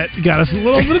Pinion bit got us a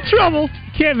little bit of trouble.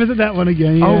 Can't visit that one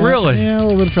again. Yeah. Oh, really? Yeah, a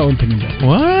little bit of trouble in Pinion bit.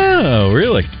 Wow,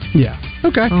 really? Yeah.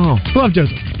 Okay. Oh. Love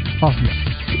Joseph. Awesome.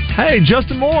 Hey,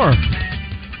 Justin Moore.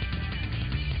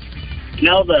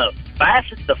 No, the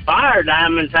facets of fire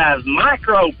diamonds have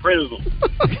micro prisms.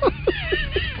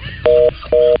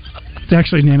 It's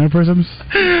actually nanoprisms.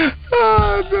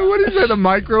 What is that? The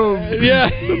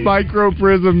micro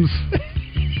prisms.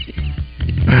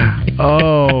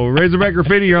 Oh, Razorback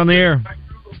Graffiti, you're on the air.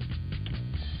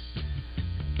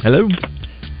 Hello.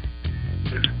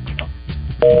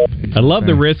 I love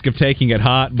the risk of taking it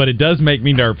hot, but it does make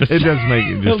me nervous. It does make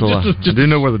it just a little. I do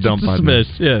know where the dump button is.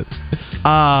 Yeah.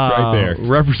 Right there.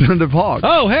 Representative Hawk.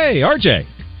 Oh, hey, RJ.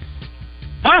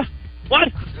 Huh? What?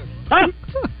 Huh?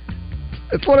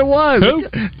 That's what it was. Who?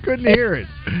 Couldn't hear it.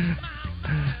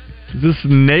 Is this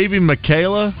Navy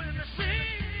Michaela?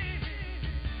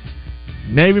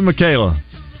 Navy Michaela.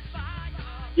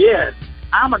 Yes,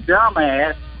 I'm a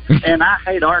dumbass, and I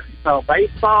hate Arkansas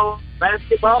baseball,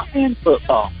 basketball, and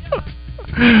football.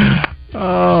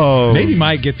 Oh. Maybe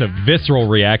Mike gets a visceral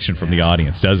reaction from the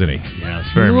audience, doesn't he? Yeah, it's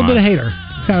He's very a little much. bit of a hater.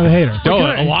 Kind of a hater. Oh,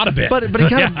 a lot of it. But he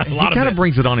kind of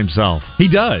brings it on himself. He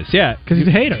does, yeah. Because he's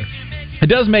a hater. It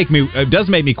does make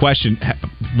me question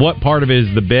what part of it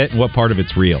is the bit and what part of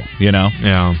it's real. You know,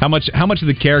 yeah. How much of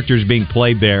the character is being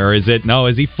played there, or is it no?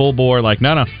 Is he full bore? Like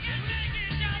no.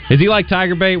 Is he like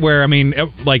Tiger Bait, where I mean,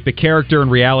 like the character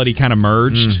and reality kind of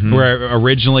merged, where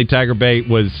originally Tiger Bait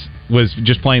was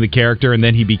just playing the character, and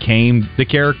then he became the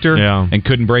character, and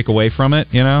couldn't break away from it.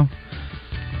 You know.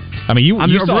 I mean, I'm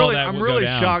saw that. I'm really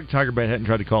shocked Tiger Bait hadn't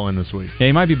tried to call in this week. Yeah,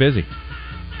 he might be busy.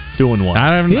 Doing what?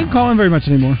 I don't He know. didn't call in very much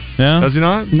anymore. Yeah? Does he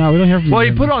not? No, we don't hear from him. Well,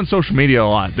 he put on social media a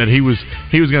lot that he was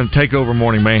going to take over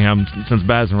Morning Mayhem since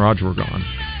Baz and Roger were gone.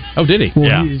 Oh, did he? Well,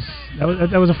 yeah.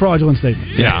 That was a fraudulent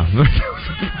statement. Yeah. That was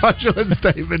a fraudulent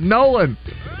statement. Nolan.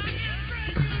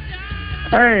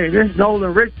 Hey, this is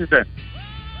Nolan Richardson.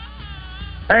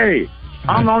 Hey,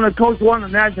 I'm the only coach who won the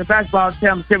national basketball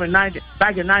championship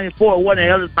back in '94. Where the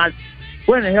hell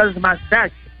is my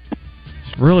statue?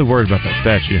 Really worried about that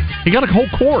statue. He got a whole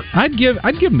court. I'd give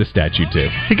him the statue too.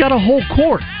 He got a whole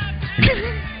court.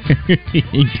 He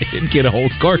did get a whole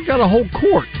court. He got a whole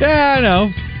court. Yeah, I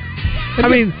know. I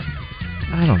mean,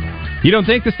 I don't know. You don't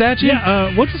think the statue?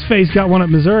 Yeah, what's his face got one at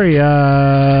Missouri?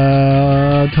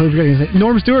 Totally forgetting his name.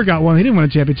 Norm Stewart got one. He didn't win a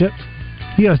championship.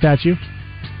 He got a statue.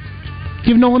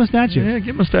 Give Nolan a statue. Yeah,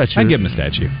 give him a statue. I'd give him a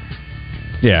statue.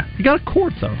 Yeah. He got a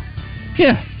court though.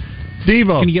 Yeah.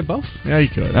 Devo. Can you get both? Yeah, you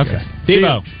could. Okay.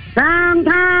 Devo.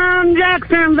 Downtown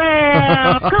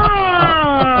Jacksonville.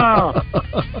 Cool.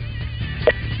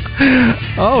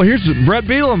 Oh, here's Brett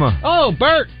Bielema. Oh,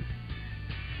 Bert.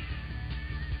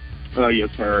 Yes,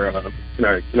 sir.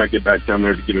 Can I get back down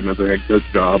there to get another head coach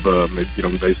job? Maybe get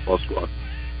on the baseball squad.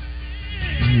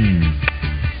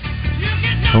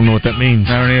 I don't know what that means.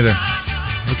 I don't either.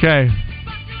 Okay.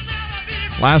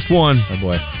 Last one. Oh,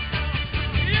 boy.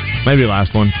 Maybe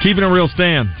last one. Keeping it real,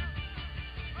 Stan.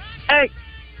 Hey,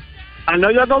 I know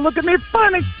y'all gonna look at me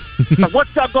funny, but what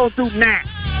y'all gonna do now?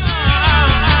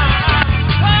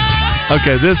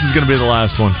 Okay, this is gonna be the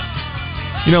last one.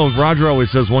 You know, Roger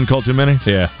always says one call too many.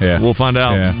 Yeah. We'll find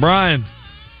out. Yeah. Brian.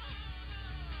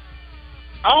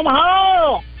 I'm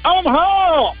home. One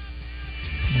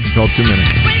call too many.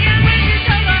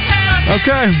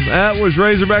 Okay, that was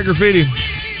Razorback Graffiti.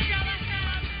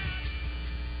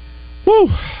 Woo!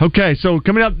 Okay, so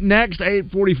coming up next,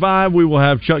 8:45, we will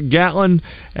have Chuck Gatlin,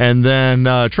 and then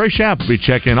Trey Schapp will be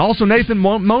checking in. Also, Nathan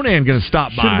Monan going to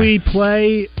stop by. Should we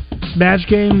play match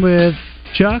game with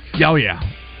Chuck? Oh, yeah.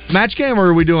 Match game, or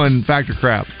are we doing Factor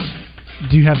Crap?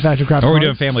 Do you have Factor Crap? Or are we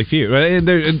doing Family Feud?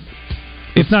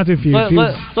 It's not too few.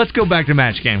 Let's go back to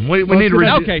match game. We need to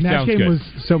okay, match sounds game good. was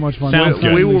so much fun.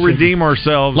 We will redeem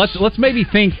ourselves. Let's maybe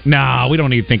think. Nah, we don't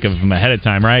need to think of them ahead of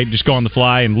time, right? Just go on the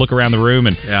fly and look around the room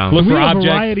and look we for have objects. a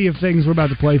variety of things we're about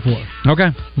to play for.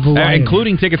 Okay,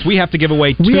 including tickets. We have to give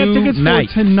away. We have tickets for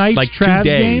tonight's like Travs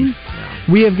game.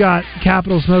 We have got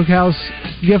Capital Smokehouse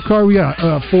gift card. We got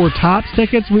 4 Tops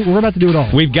tickets. We're about to do it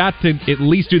all. We've got to at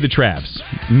least do the Travs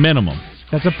minimum.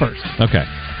 That's a first. Okay.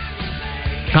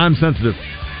 Time sensitive.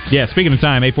 Yeah, speaking of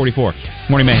time, 8:44.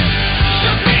 Morning Mayhem.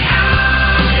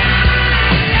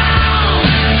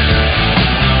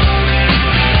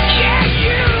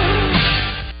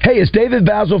 Hey, it's David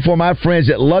Basil for my friends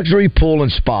at Luxury Pool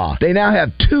and Spa. They now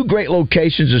have 2 great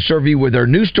locations to serve you with their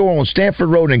new store on Stanford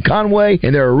Road in Conway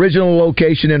and their original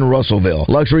location in Russellville.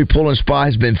 Luxury Pool and Spa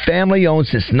has been family-owned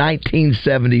since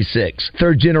 1976.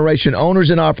 Third-generation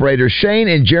owners and operators Shane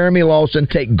and Jeremy Lawson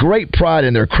take great pride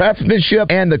in their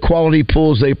craftsmanship and the quality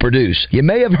pools they produce. You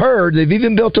may have heard they've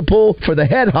even built a pool for the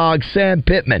head hog Sam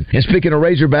Pittman. And speaking of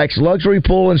Razorbacks, Luxury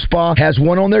Pool and Spa has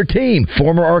one on their team.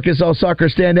 Former Arkansas soccer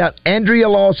standout Andrea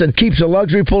Lawson Dawson keeps the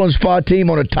Luxury Pool and Spa team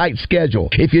on a tight schedule.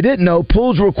 If you didn't know,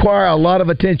 pools require a lot of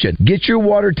attention. Get your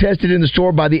water tested in the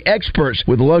store by the experts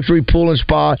with Luxury Pool and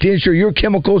Spa to ensure your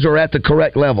chemicals are at the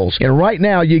correct levels. And right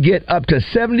now, you get up to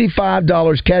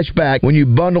 $75 cash back when you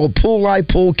bundle Pool Life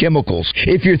Pool chemicals.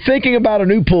 If you're thinking about a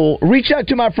new pool, reach out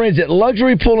to my friends at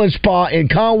Luxury Pool and Spa in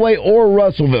Conway or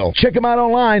Russellville. Check them out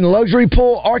online,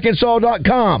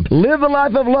 LuxuryPoolArkansas.com. Live the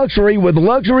life of luxury with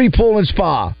Luxury Pool and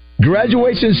Spa.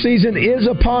 Graduation season is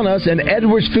upon us, and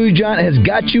Edwards Food Giant has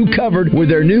got you covered with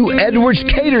their new Edwards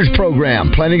Caters program.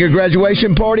 Planning a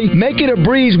graduation party? Make it a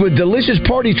breeze with delicious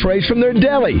party trays from their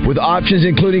deli, with options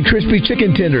including crispy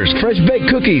chicken tenders, fresh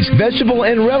baked cookies, vegetable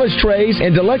and relish trays,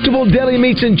 and delectable deli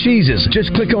meats and cheeses.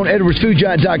 Just click on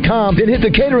EdwardsFoodGiant.com, then hit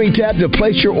the catering tab to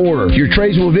place your order. Your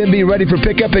trays will then be ready for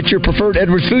pickup at your preferred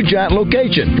Edwards Food Giant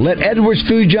location. Let Edwards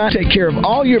Food Giant take care of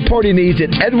all your party needs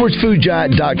at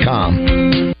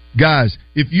EdwardsFoodGiant.com. Guys,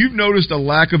 if you've noticed a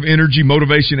lack of energy,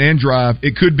 motivation, and drive,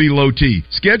 it could be low T.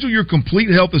 Schedule your complete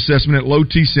health assessment at Low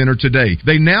T Center today.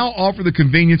 They now offer the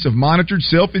convenience of monitored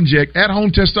self-inject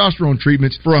at-home testosterone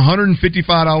treatments for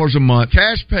 $155 a month,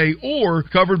 cash pay, or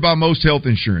covered by most health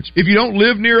insurance. If you don't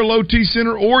live near a Low T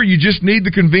Center or you just need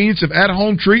the convenience of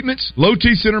at-home treatments, Low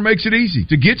T Center makes it easy.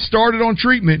 To get started on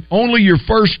treatment, only your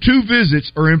first 2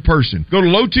 visits are in person. Go to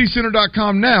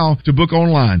lowtcenter.com now to book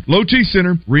online. Low T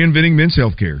Center, reinventing men's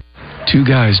healthcare. 2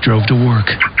 guys drove to work.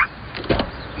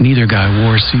 Neither guy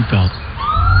wore a seatbelt.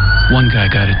 One guy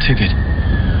got a ticket.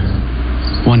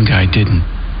 One guy didn't.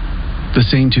 The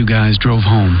same 2 guys drove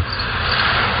home.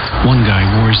 One guy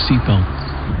wore a seatbelt.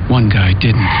 One guy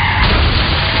didn't.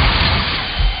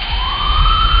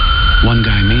 One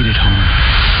guy made it home.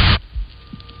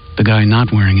 The guy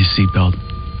not wearing his seatbelt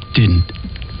didn't.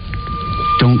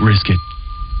 Don't risk it.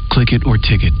 Click it or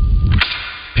ticket.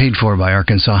 Paid for by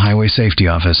Arkansas Highway Safety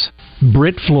Office.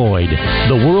 Britt Floyd,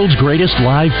 the world's greatest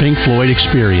live Pink Floyd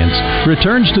experience,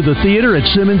 returns to the theater at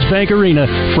Simmons Bank Arena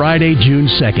Friday, June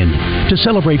 2nd to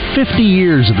celebrate 50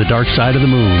 years of the Dark Side of the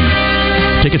Moon.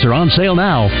 Tickets are on sale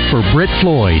now for Britt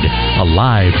Floyd, a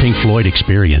live Pink Floyd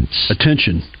experience.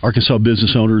 Attention, Arkansas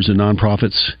business owners and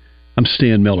nonprofits. I'm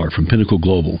Stan Miller from Pinnacle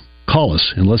Global. Call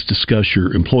us and let's discuss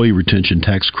your employee retention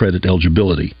tax credit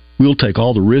eligibility. We'll take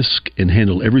all the risk and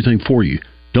handle everything for you.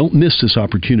 Don't miss this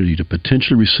opportunity to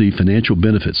potentially receive financial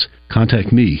benefits.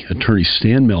 Contact me, Attorney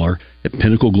Stan Miller, at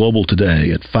Pinnacle Global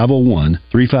today at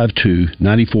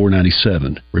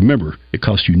 501-352-9497. Remember, it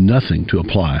costs you nothing to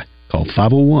apply. Call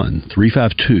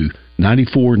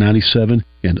 501-352-9497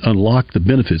 and unlock the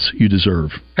benefits you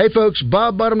deserve. Hey folks,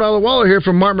 Bob Bottom Dollar Waller here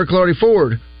from Mark McClarty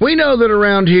Ford. We know that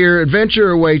around here, adventure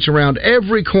awaits around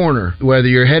every corner. Whether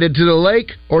you're headed to the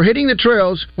lake or hitting the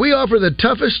trails, we offer the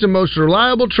toughest and most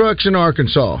reliable trucks in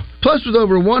Arkansas. Plus, with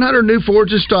over 100 new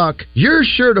Fords in stock, you're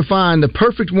sure to find the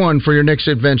perfect one for your next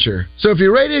adventure. So if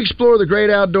you're ready to explore the great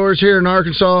outdoors here in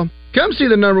Arkansas, come see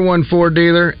the #1 Ford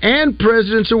dealer and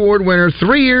President's Award winner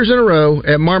 3 years in a row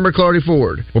at Mark McClarty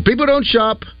Ford. Where people don't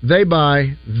shop, they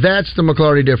buy. That's the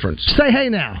McClarty difference. Say hey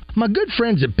now. My good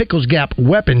friends at Pickles Gap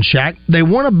Weapon Shack, they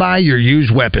want to buy your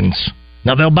used weapons.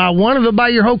 Now they'll buy one or they'll buy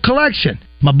your whole collection.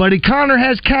 My buddy Connor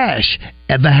has cash.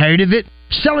 Ever heard of it?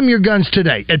 Sell him your guns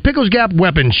today at Pickles Gap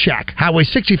Weapon Shack, Highway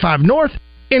 65 North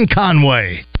in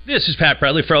Conway. This is Pat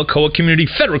Bradley for Alcoa Community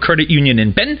Federal Credit Union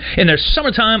in Benton in their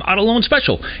summertime auto loan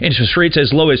special. Interest rates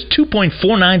as low as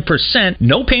 2.49%,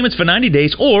 no payments for 90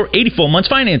 days or 84 months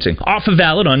financing. Offer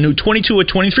valid on new 22 or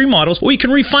 23 models, or you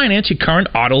can refinance your current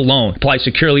auto loan. Apply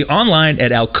securely online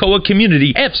at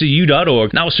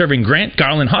alcoacommunityfcu.org. Now serving Grant,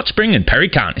 Garland, Hot Spring, and Perry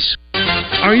counties.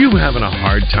 Are you having a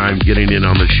hard time getting in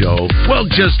on the show? Well,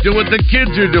 just do what the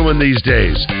kids are doing these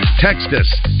days. Text us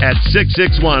at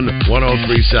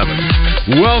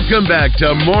 661-1037. Welcome back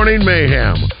to Morning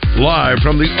Mayhem, live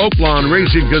from the Oaklawn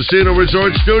Racing Casino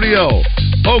Resort Studio.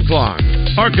 Oaklawn,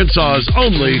 Arkansas's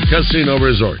only casino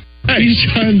resort. Hey. He's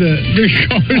trying to bring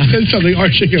cars and something.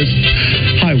 Archie goes,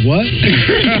 hi, what?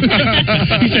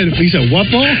 he said, what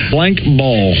ball? Blank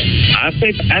ball. I say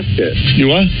basket.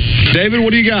 You what? David, what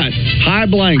do you got? Hi,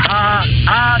 blank. Car.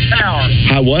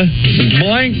 Hi, what?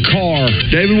 Blank car.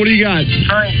 David, what do you got?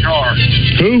 Train car.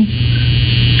 Who?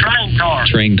 Train car.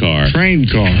 Train car. Train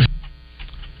car.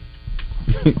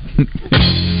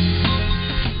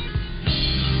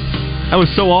 That was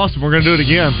so awesome. We're going to do it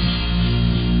again.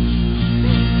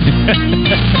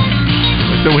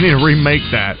 So we need to remake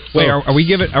that. Wait, are we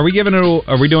doing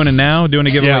it now? Doing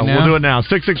a giveaway now? Yeah, we'll do it now.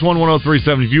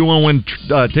 661-1037. If you want to win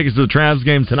tickets to the Travs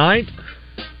game tonight,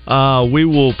 we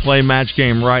will play match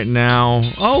game right now.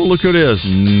 Oh, look who it is.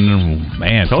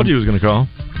 Man, told you he was going to call.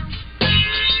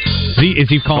 Is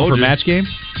he calling for match game?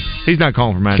 He's not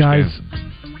calling for match game. Guys,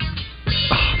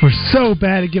 so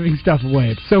bad at giving stuff away.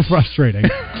 It's so frustrating.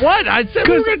 What? I said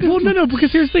no,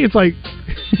 because here's the thing. It's like,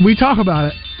 we talk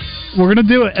about it, we're going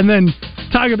to do it, and then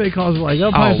Tiger Bay calls like,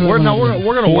 we're going to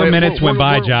 4 wait. minutes went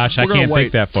by, Josh. I can't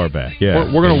think that far back.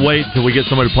 Yeah, We're going to wait till we get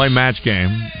somebody to play match game.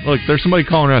 Look, there's somebody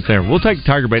calling right there. We'll take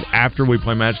Tiger Bait after we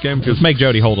play match game. Let's make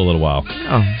Jody hold a little while.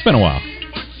 Oh. It's been a while.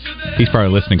 He's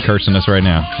probably listening, cursing us right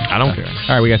now. I don't care.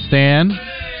 All right, we got Stan.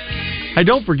 Hey,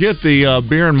 don't forget the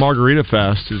Beer and Margarita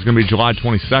Fest is going to be July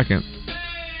 22nd.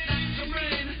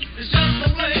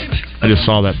 I just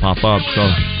saw that pop up, so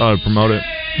I thought I'd promote it.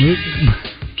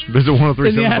 Visit 103.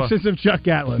 In the absence of Chuck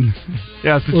Gatlin.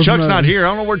 Yeah, since Chuck's not here, I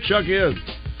don't know where Chuck is.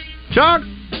 Chuck!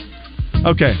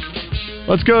 Okay,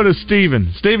 let's go to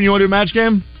Steven. Steven, you want to do a match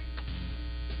game?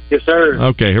 Yes, sir.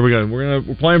 Okay, here we go. We're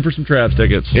playing for some Travs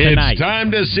tickets. It's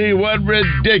time to see what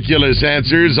ridiculous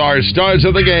answers our stars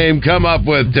of the game come up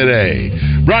with today.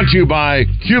 Brought to you by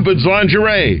Cupid's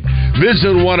Lingerie.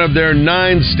 Visit one of their 9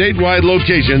 statewide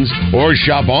locations or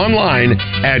shop online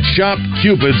at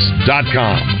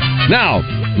shopcupids.com. Now,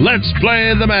 let's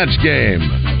play the match game.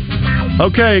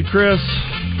 Okay, Chris,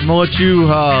 I'm going to let you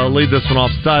lead this one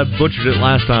off since I butchered it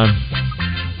last time.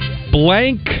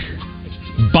 Blank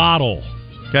bottle.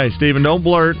 Okay, Steven, don't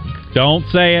blurt. Don't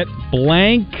say it.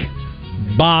 Blank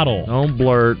bottle. Don't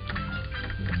blurt.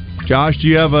 Josh, do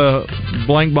you have a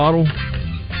blank bottle?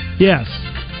 Yes.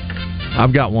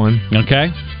 I've got one.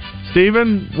 Okay.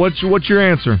 Steven, what's your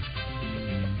answer?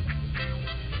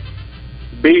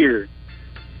 Beer.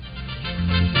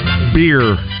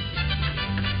 Beer.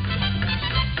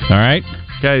 All right.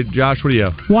 Okay, Josh, what do you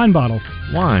have? Wine bottle.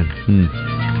 Wine.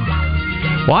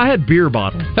 Well, I had beer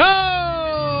bottle. Oh!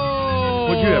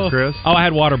 What'd you have, Chris? Oh, I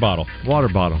had water bottle. Water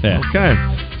bottle. Yeah. Okay.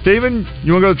 Steven,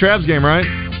 you want to go to the Travs game, right?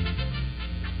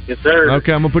 Yes, sir.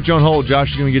 Okay, I'm going to put you on hold. Josh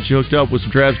is going to get you hooked up with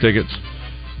some Travs tickets.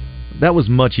 That was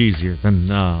much easier than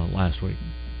last week.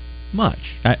 Much.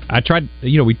 I tried.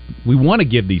 We want to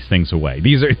give these things away.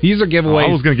 These are giveaways.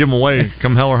 I was going to give them away,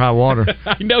 come hell or high water.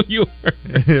 I know you were.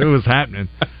 It was happening.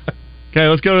 Okay,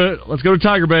 let's go to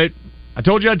Tiger Bait. I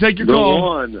told you I'd take your call.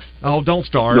 One. Oh, don't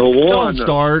start. No one. Don't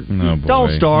start. Oh, boy.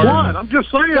 Don't start. What? I'm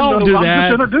just saying. Don't do that.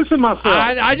 I'm just introducing myself.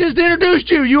 I just introduced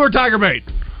you. You were Tiger Bait.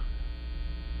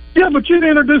 Yeah, but you didn't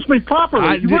introduce me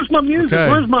properly. Where's my music? Okay.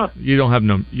 Where's my? You don't have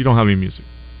any music.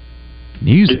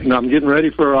 Music. I'm getting ready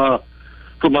for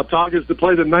my Tigers to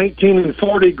play the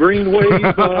 1940 Green Wave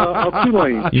of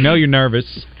Tulane. You know you're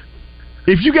nervous.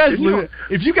 If you guys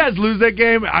lose that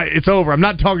game, it's over. I'm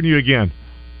not talking to you again.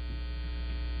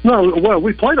 No, well,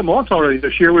 we played them once already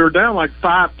this year. We were down like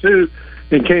 5-2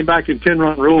 and came back and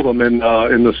 10-run ruled them in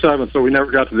the 7th, so we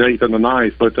never got to the 8th and the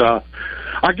 9th. But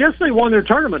I guess they won their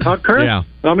tournament, huh, Chris? Yeah.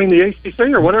 I mean, the ACC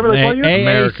or whatever they play here?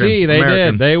 AAC, they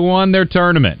did. They won their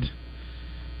tournament.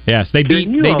 Yes, they beat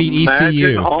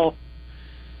ECU.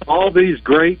 All these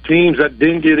great teams that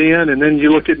didn't get in, and then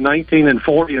you look at 19 and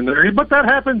 40 in there. But that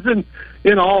happens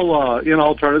in all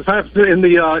tournaments. It happens in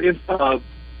the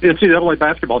NCAA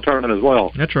basketball tournament as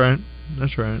well. That's right.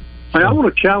 Hey, I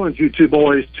want to challenge you two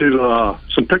boys to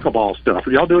some pickleball stuff.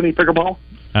 Are y'all doing any pickleball?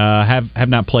 Have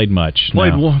not played much.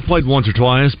 Played once or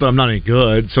twice, but I'm not any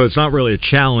good. So it's not really a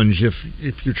challenge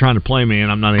if you're trying to play me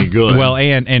and I'm not any good. Well,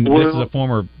 and this is a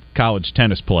former college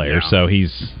tennis player, so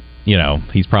he's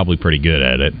probably pretty good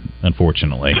at it.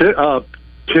 Unfortunately,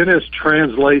 tennis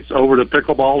translates over to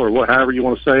pickleball or however you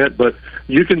want to say it, but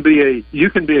you can be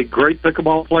a great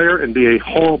pickleball player and be a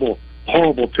horrible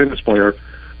tennis player.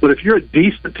 But if you're a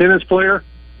decent tennis player,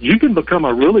 you can become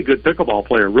a really good pickleball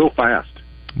player real fast.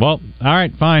 Well, all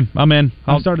right, fine, I'm in.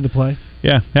 I started to play.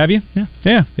 Yeah, have you?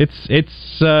 Yeah.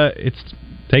 It's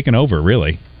taken over,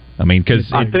 really. I mean, because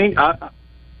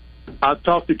I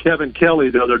talked to Kevin Kelly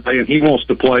the other day, and he wants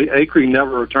to play. Acree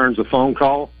never returns a phone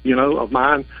call, of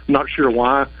mine. I'm not sure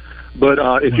why. But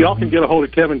if y'all can get a hold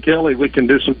of Kevin Kelly, we can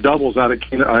do some doubles out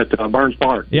at Burns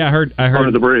Park. Yeah, I heard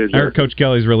under the bridge. I heard Coach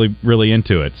Kelly's really, really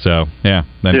into it. So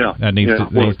that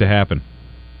needs to happen.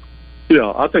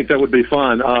 Yeah, I think that would be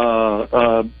fun.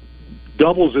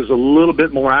 Doubles is a little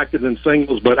bit more active than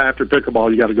singles, but after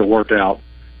pickleball, you got to go work out.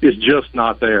 It's just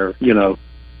not there,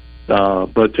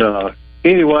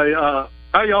 Anyway,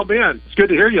 how y'all been? It's good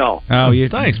to hear y'all. Oh, yeah.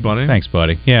 Thanks,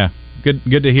 buddy. Yeah, good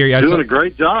to hear you. Doing a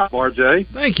great job,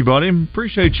 RJ. Thank you, buddy.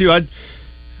 Appreciate you. I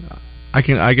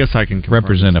guess I can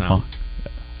represent a phone.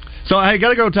 So I got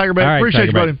to go, Tiger Bay. All right, Appreciate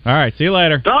you, buddy. All right, see you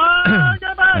later. All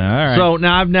right. So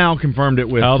now I've confirmed it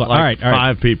with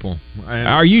five people.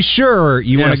 Are you sure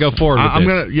you want to go forward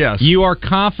with this? Yes. You are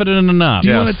confident enough. Do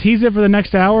you want to tease it for the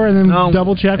next hour and then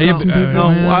double check?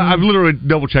 I've literally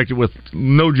double checked it with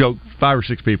no joke 5 or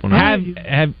 6 people now.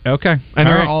 Okay, and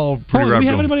they're all pretty reputable. Do we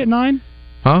have anybody at 9?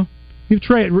 Huh?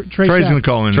 Trey's going to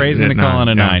call in. Trey's going to call in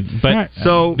at 9. But right.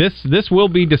 so this will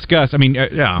be discussed. I mean,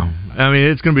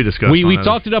 it's going to be discussed. We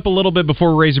talked it up a little bit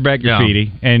before Razorback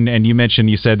Graffiti, and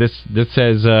you said this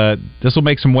says this will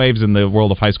make some waves in the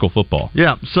world of high school football.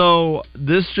 Yeah. So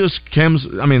this just comes.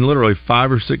 I mean, literally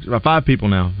 5 people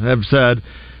now have said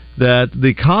that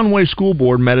the Conway School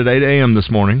Board met at 8 a.m. this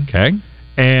morning. Okay.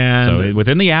 And so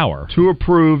within the hour to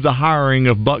approve the hiring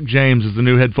of Buck James as the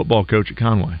new head football coach at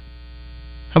Conway.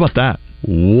 How about that?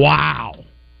 Wow.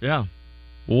 Yeah.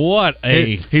 What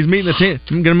he's meeting the team.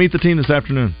 I'm going to meet the team this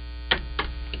afternoon.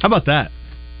 How about that?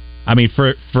 I mean,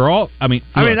 for all. I mean,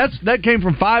 that came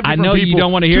from 5 different people. I know you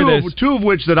don't want to hear this. Two of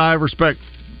which that I respect.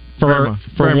 For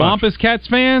Wampus Cats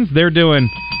fans, they're doing.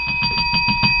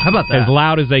 How about that? As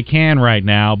loud as they can right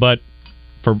now, but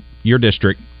for your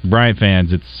district, Bryant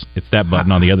fans, it's that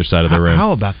button on the other side of the room.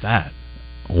 How about that?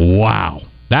 Wow.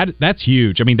 That's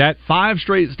huge. I mean, that 5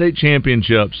 straight state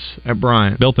championships at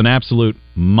Bryant built an absolute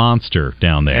monster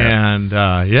down there. And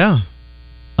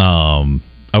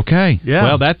okay. Yeah.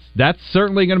 Well, that's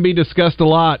certainly going to be discussed a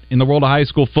lot in the world of high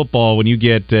school football when you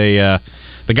get the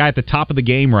guy at the top of the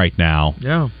game right now.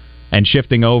 Yeah. And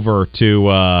shifting over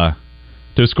to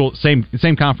school same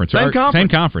conference. Same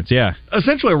conference. Yeah.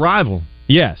 Essentially a rival.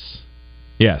 Yes.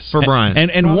 For Bryant.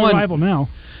 And one rival now.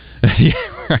 Yeah.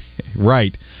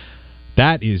 Right.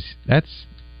 That's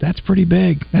pretty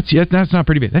big. That's not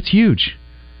pretty big. That's huge.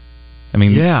 I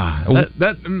mean, yeah,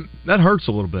 that hurts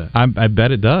a little bit. I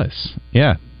bet it does.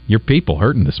 Yeah, your people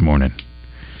hurting this morning.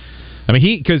 I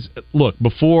mean, because look,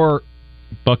 before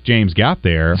Buck James got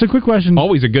there, it's a quick question.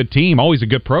 Always a good team, always a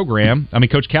good program. I mean,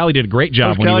 Coach Cali did a great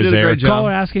job when he was there.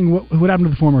 Caller asking what happened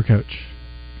to the former coach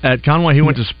at Conway. He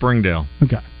went to Springdale.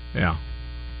 Okay. Yeah.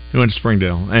 He went to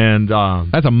Springdale, and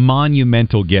that's a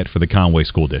monumental get for the Conway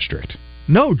School District.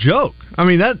 No joke. I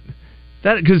mean that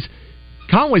because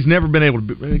Conway's never been able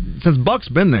to since Buck's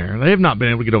been there. They have not been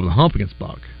able to get over the hump against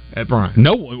Buck at Bryant.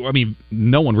 No, I mean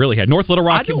no one really had. North Little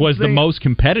Rock was the most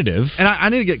competitive. And I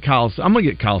need to get Kyle. I'm going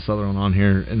to get Kyle Sutherland on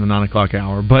here in the 9:00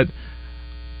 hour, but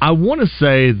I want to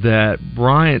say that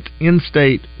Bryant's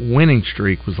in-state winning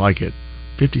streak was like at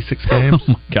 56 games.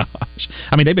 Oh my gosh!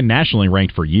 I mean, they've been nationally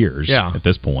ranked for years. Yeah. At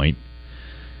this point,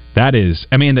 that is.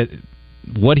 I mean,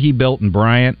 what he built in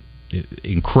Bryant,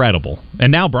 incredible.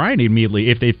 And now Bryant immediately,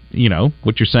 if they,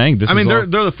 what you're saying. They're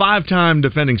the 5-time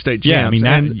defending state champs. Yeah, I mean,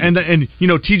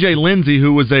 and T.J. Lindsay,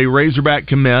 who was a Razorback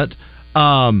commit,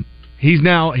 he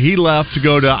left to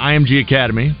go to IMG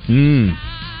Academy.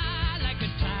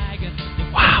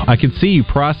 Wow, I can see you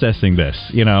processing this.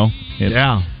 Yeah.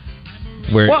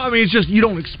 Well, I mean, it's just you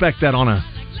don't expect that on a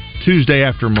Tuesday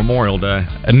after Memorial Day.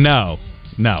 No,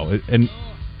 and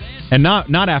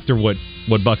not after what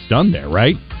Buck's done there,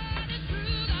 right?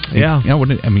 Yeah.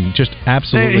 I mean, just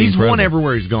absolutely he's incredible. won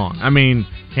everywhere he's gone. I mean,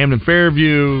 Hampton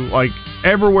Fairview, like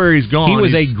everywhere he's gone. He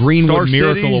was a Greenwood Star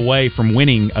miracle City. away from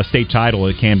winning a state title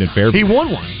at Camden Fairview. He won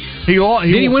one. Did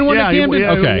he win one at Camden?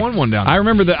 Okay. He won one down there. I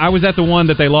remember that I was at the one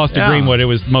that they lost to Greenwood. It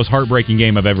was the most heartbreaking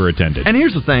game I've ever attended. And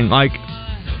here's the thing, I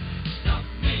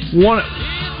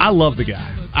love the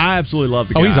guy. I absolutely love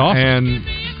the guy. Oh, he's awesome. And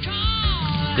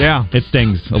yeah, it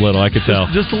stings a little. I could tell.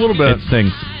 Just a little bit. It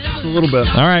stings. Just a little bit.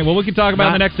 All right. Well, we can talk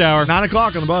about it in the next hour.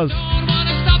 9:00 on the Buzz.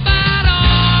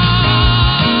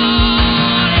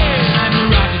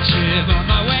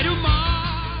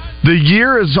 The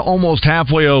year is almost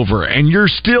halfway over, and you're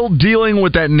still dealing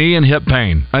with that knee and hip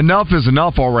pain. Enough is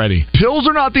enough already. Pills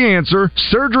are not the answer.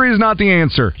 Surgery is not the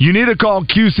answer. You need to call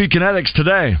QC Kinetics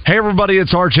today. Hey, everybody,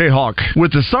 it's RJ Hawk.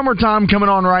 With the summertime coming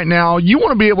on right now, you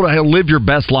want to be able to live your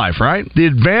best life, right? The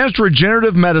advanced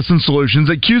regenerative medicine solutions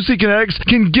at QC Kinetics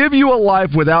can give you a life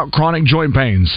without chronic joint pains.